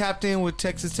 Y'all know who keep me tapped in with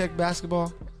Texas Tech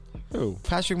basketball? Who?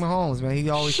 Patrick Mahomes, man. He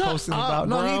always Shut posting up, about.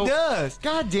 No, bro. he does.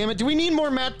 God damn it! Do we need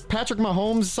more Patrick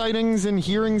Mahomes sightings and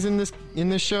hearings in this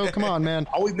show? Come on, man.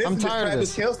 All we missing I'm tired of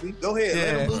is this. Travis Kelce. Go ahead.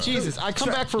 Let him lose. Jesus, I come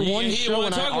back for Yeah, one he didn't show want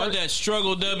and to talk about I that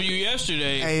struggle W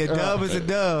yesterday. Hey, a dub is a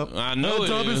dub. I know A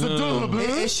dub is a dub.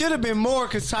 It should have been more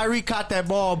because Tyreek caught that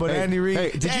ball, but Andy Reid.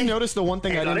 Hey, did you notice the one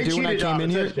thing I no, didn't they do when I cheated came on in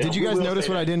the here? touchdown. Did you We guys will notice say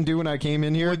what that. I didn't do when I came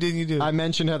in here? What didn't you do? I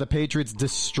mentioned how the Patriots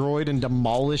destroyed and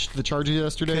demolished the Chargers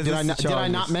yesterday. 'Cause Did it's I the not? Did I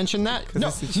not Chargers. mention that? No,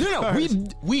 it's the no. Chargers.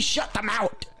 We shut them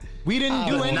out. We didn't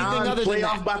do anything other than Playoff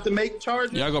that. about to make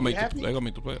Chargers. Y'all gonna make You happy? they gonna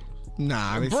make the playoffs.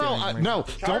 Nah, they Bro, still ain't gonna make no, it.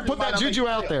 don't Chargers put might that not juju make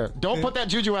out the there. Don't put that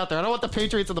juju out there. I don't want the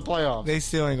Patriots in the playoffs. They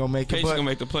still ain't gonna make it. Patriots But gonna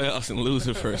make the playoffs and lose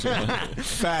the first one.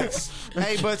 facts.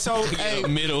 Hey, but so hey,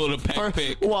 Middle of the pack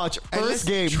pick. Watch Hey, first let's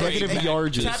game trade negative back.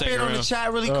 yards. tap second in on the round.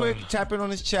 chat really quick. Tap in on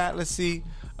this chat. Let's see.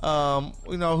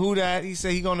 Who that? He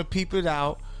said he gonna peep it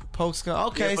out. Post.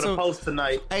 Okay, Yeah, for so the post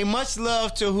tonight. hey, much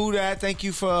love to Who Dat. Thank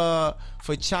you for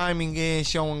chiming in,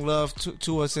 showing love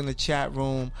to us in the chat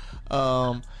room.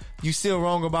 You still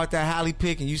wrong about that Halle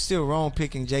pick, and you still wrong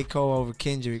picking J. Cole over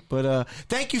Kendrick. But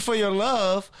thank you for your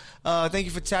love. Thank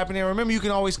you for tapping in. Remember, you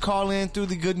can always call in through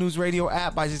the Good News Radio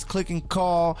app by just clicking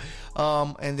call.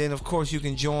 And then, of course, you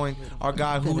can join our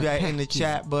guy Who Dat in the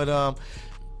chat. But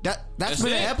that's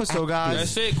been it. the episode, guys.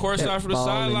 That's it. Courtside for the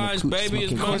Ball in the sidelines, coop baby.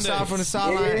 It's smoking. Monday. Courtside from the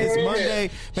sideline. It's Monday.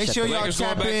 Make sure y'all Lakers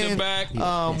going tap in. back to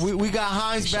back. We got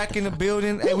Hines back in the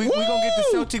building. Hey, we gonna get the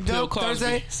Celtic Bill dunk Cosby.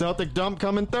 Thursday. Celtic dump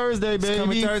coming Thursday, baby.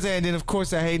 Coming Thursday, and then of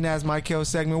course that hating ass Michael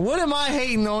segment. What am I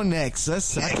hating on next?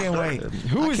 I can't wait.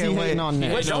 Who is he can't hating wait. on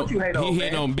next? What don't you hate on, He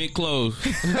hitting man? on big clothes.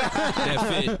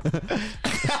 That fit.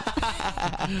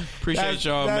 Appreciate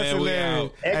y'all, That's man. We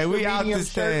hilarious. out. Hey, we out medium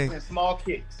this shirts thing. and small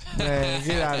kicks. Man,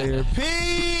 get out of here.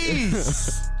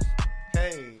 Peace.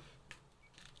 Hey.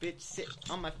 Bitch, sit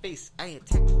on my face. I ain't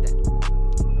text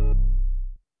that.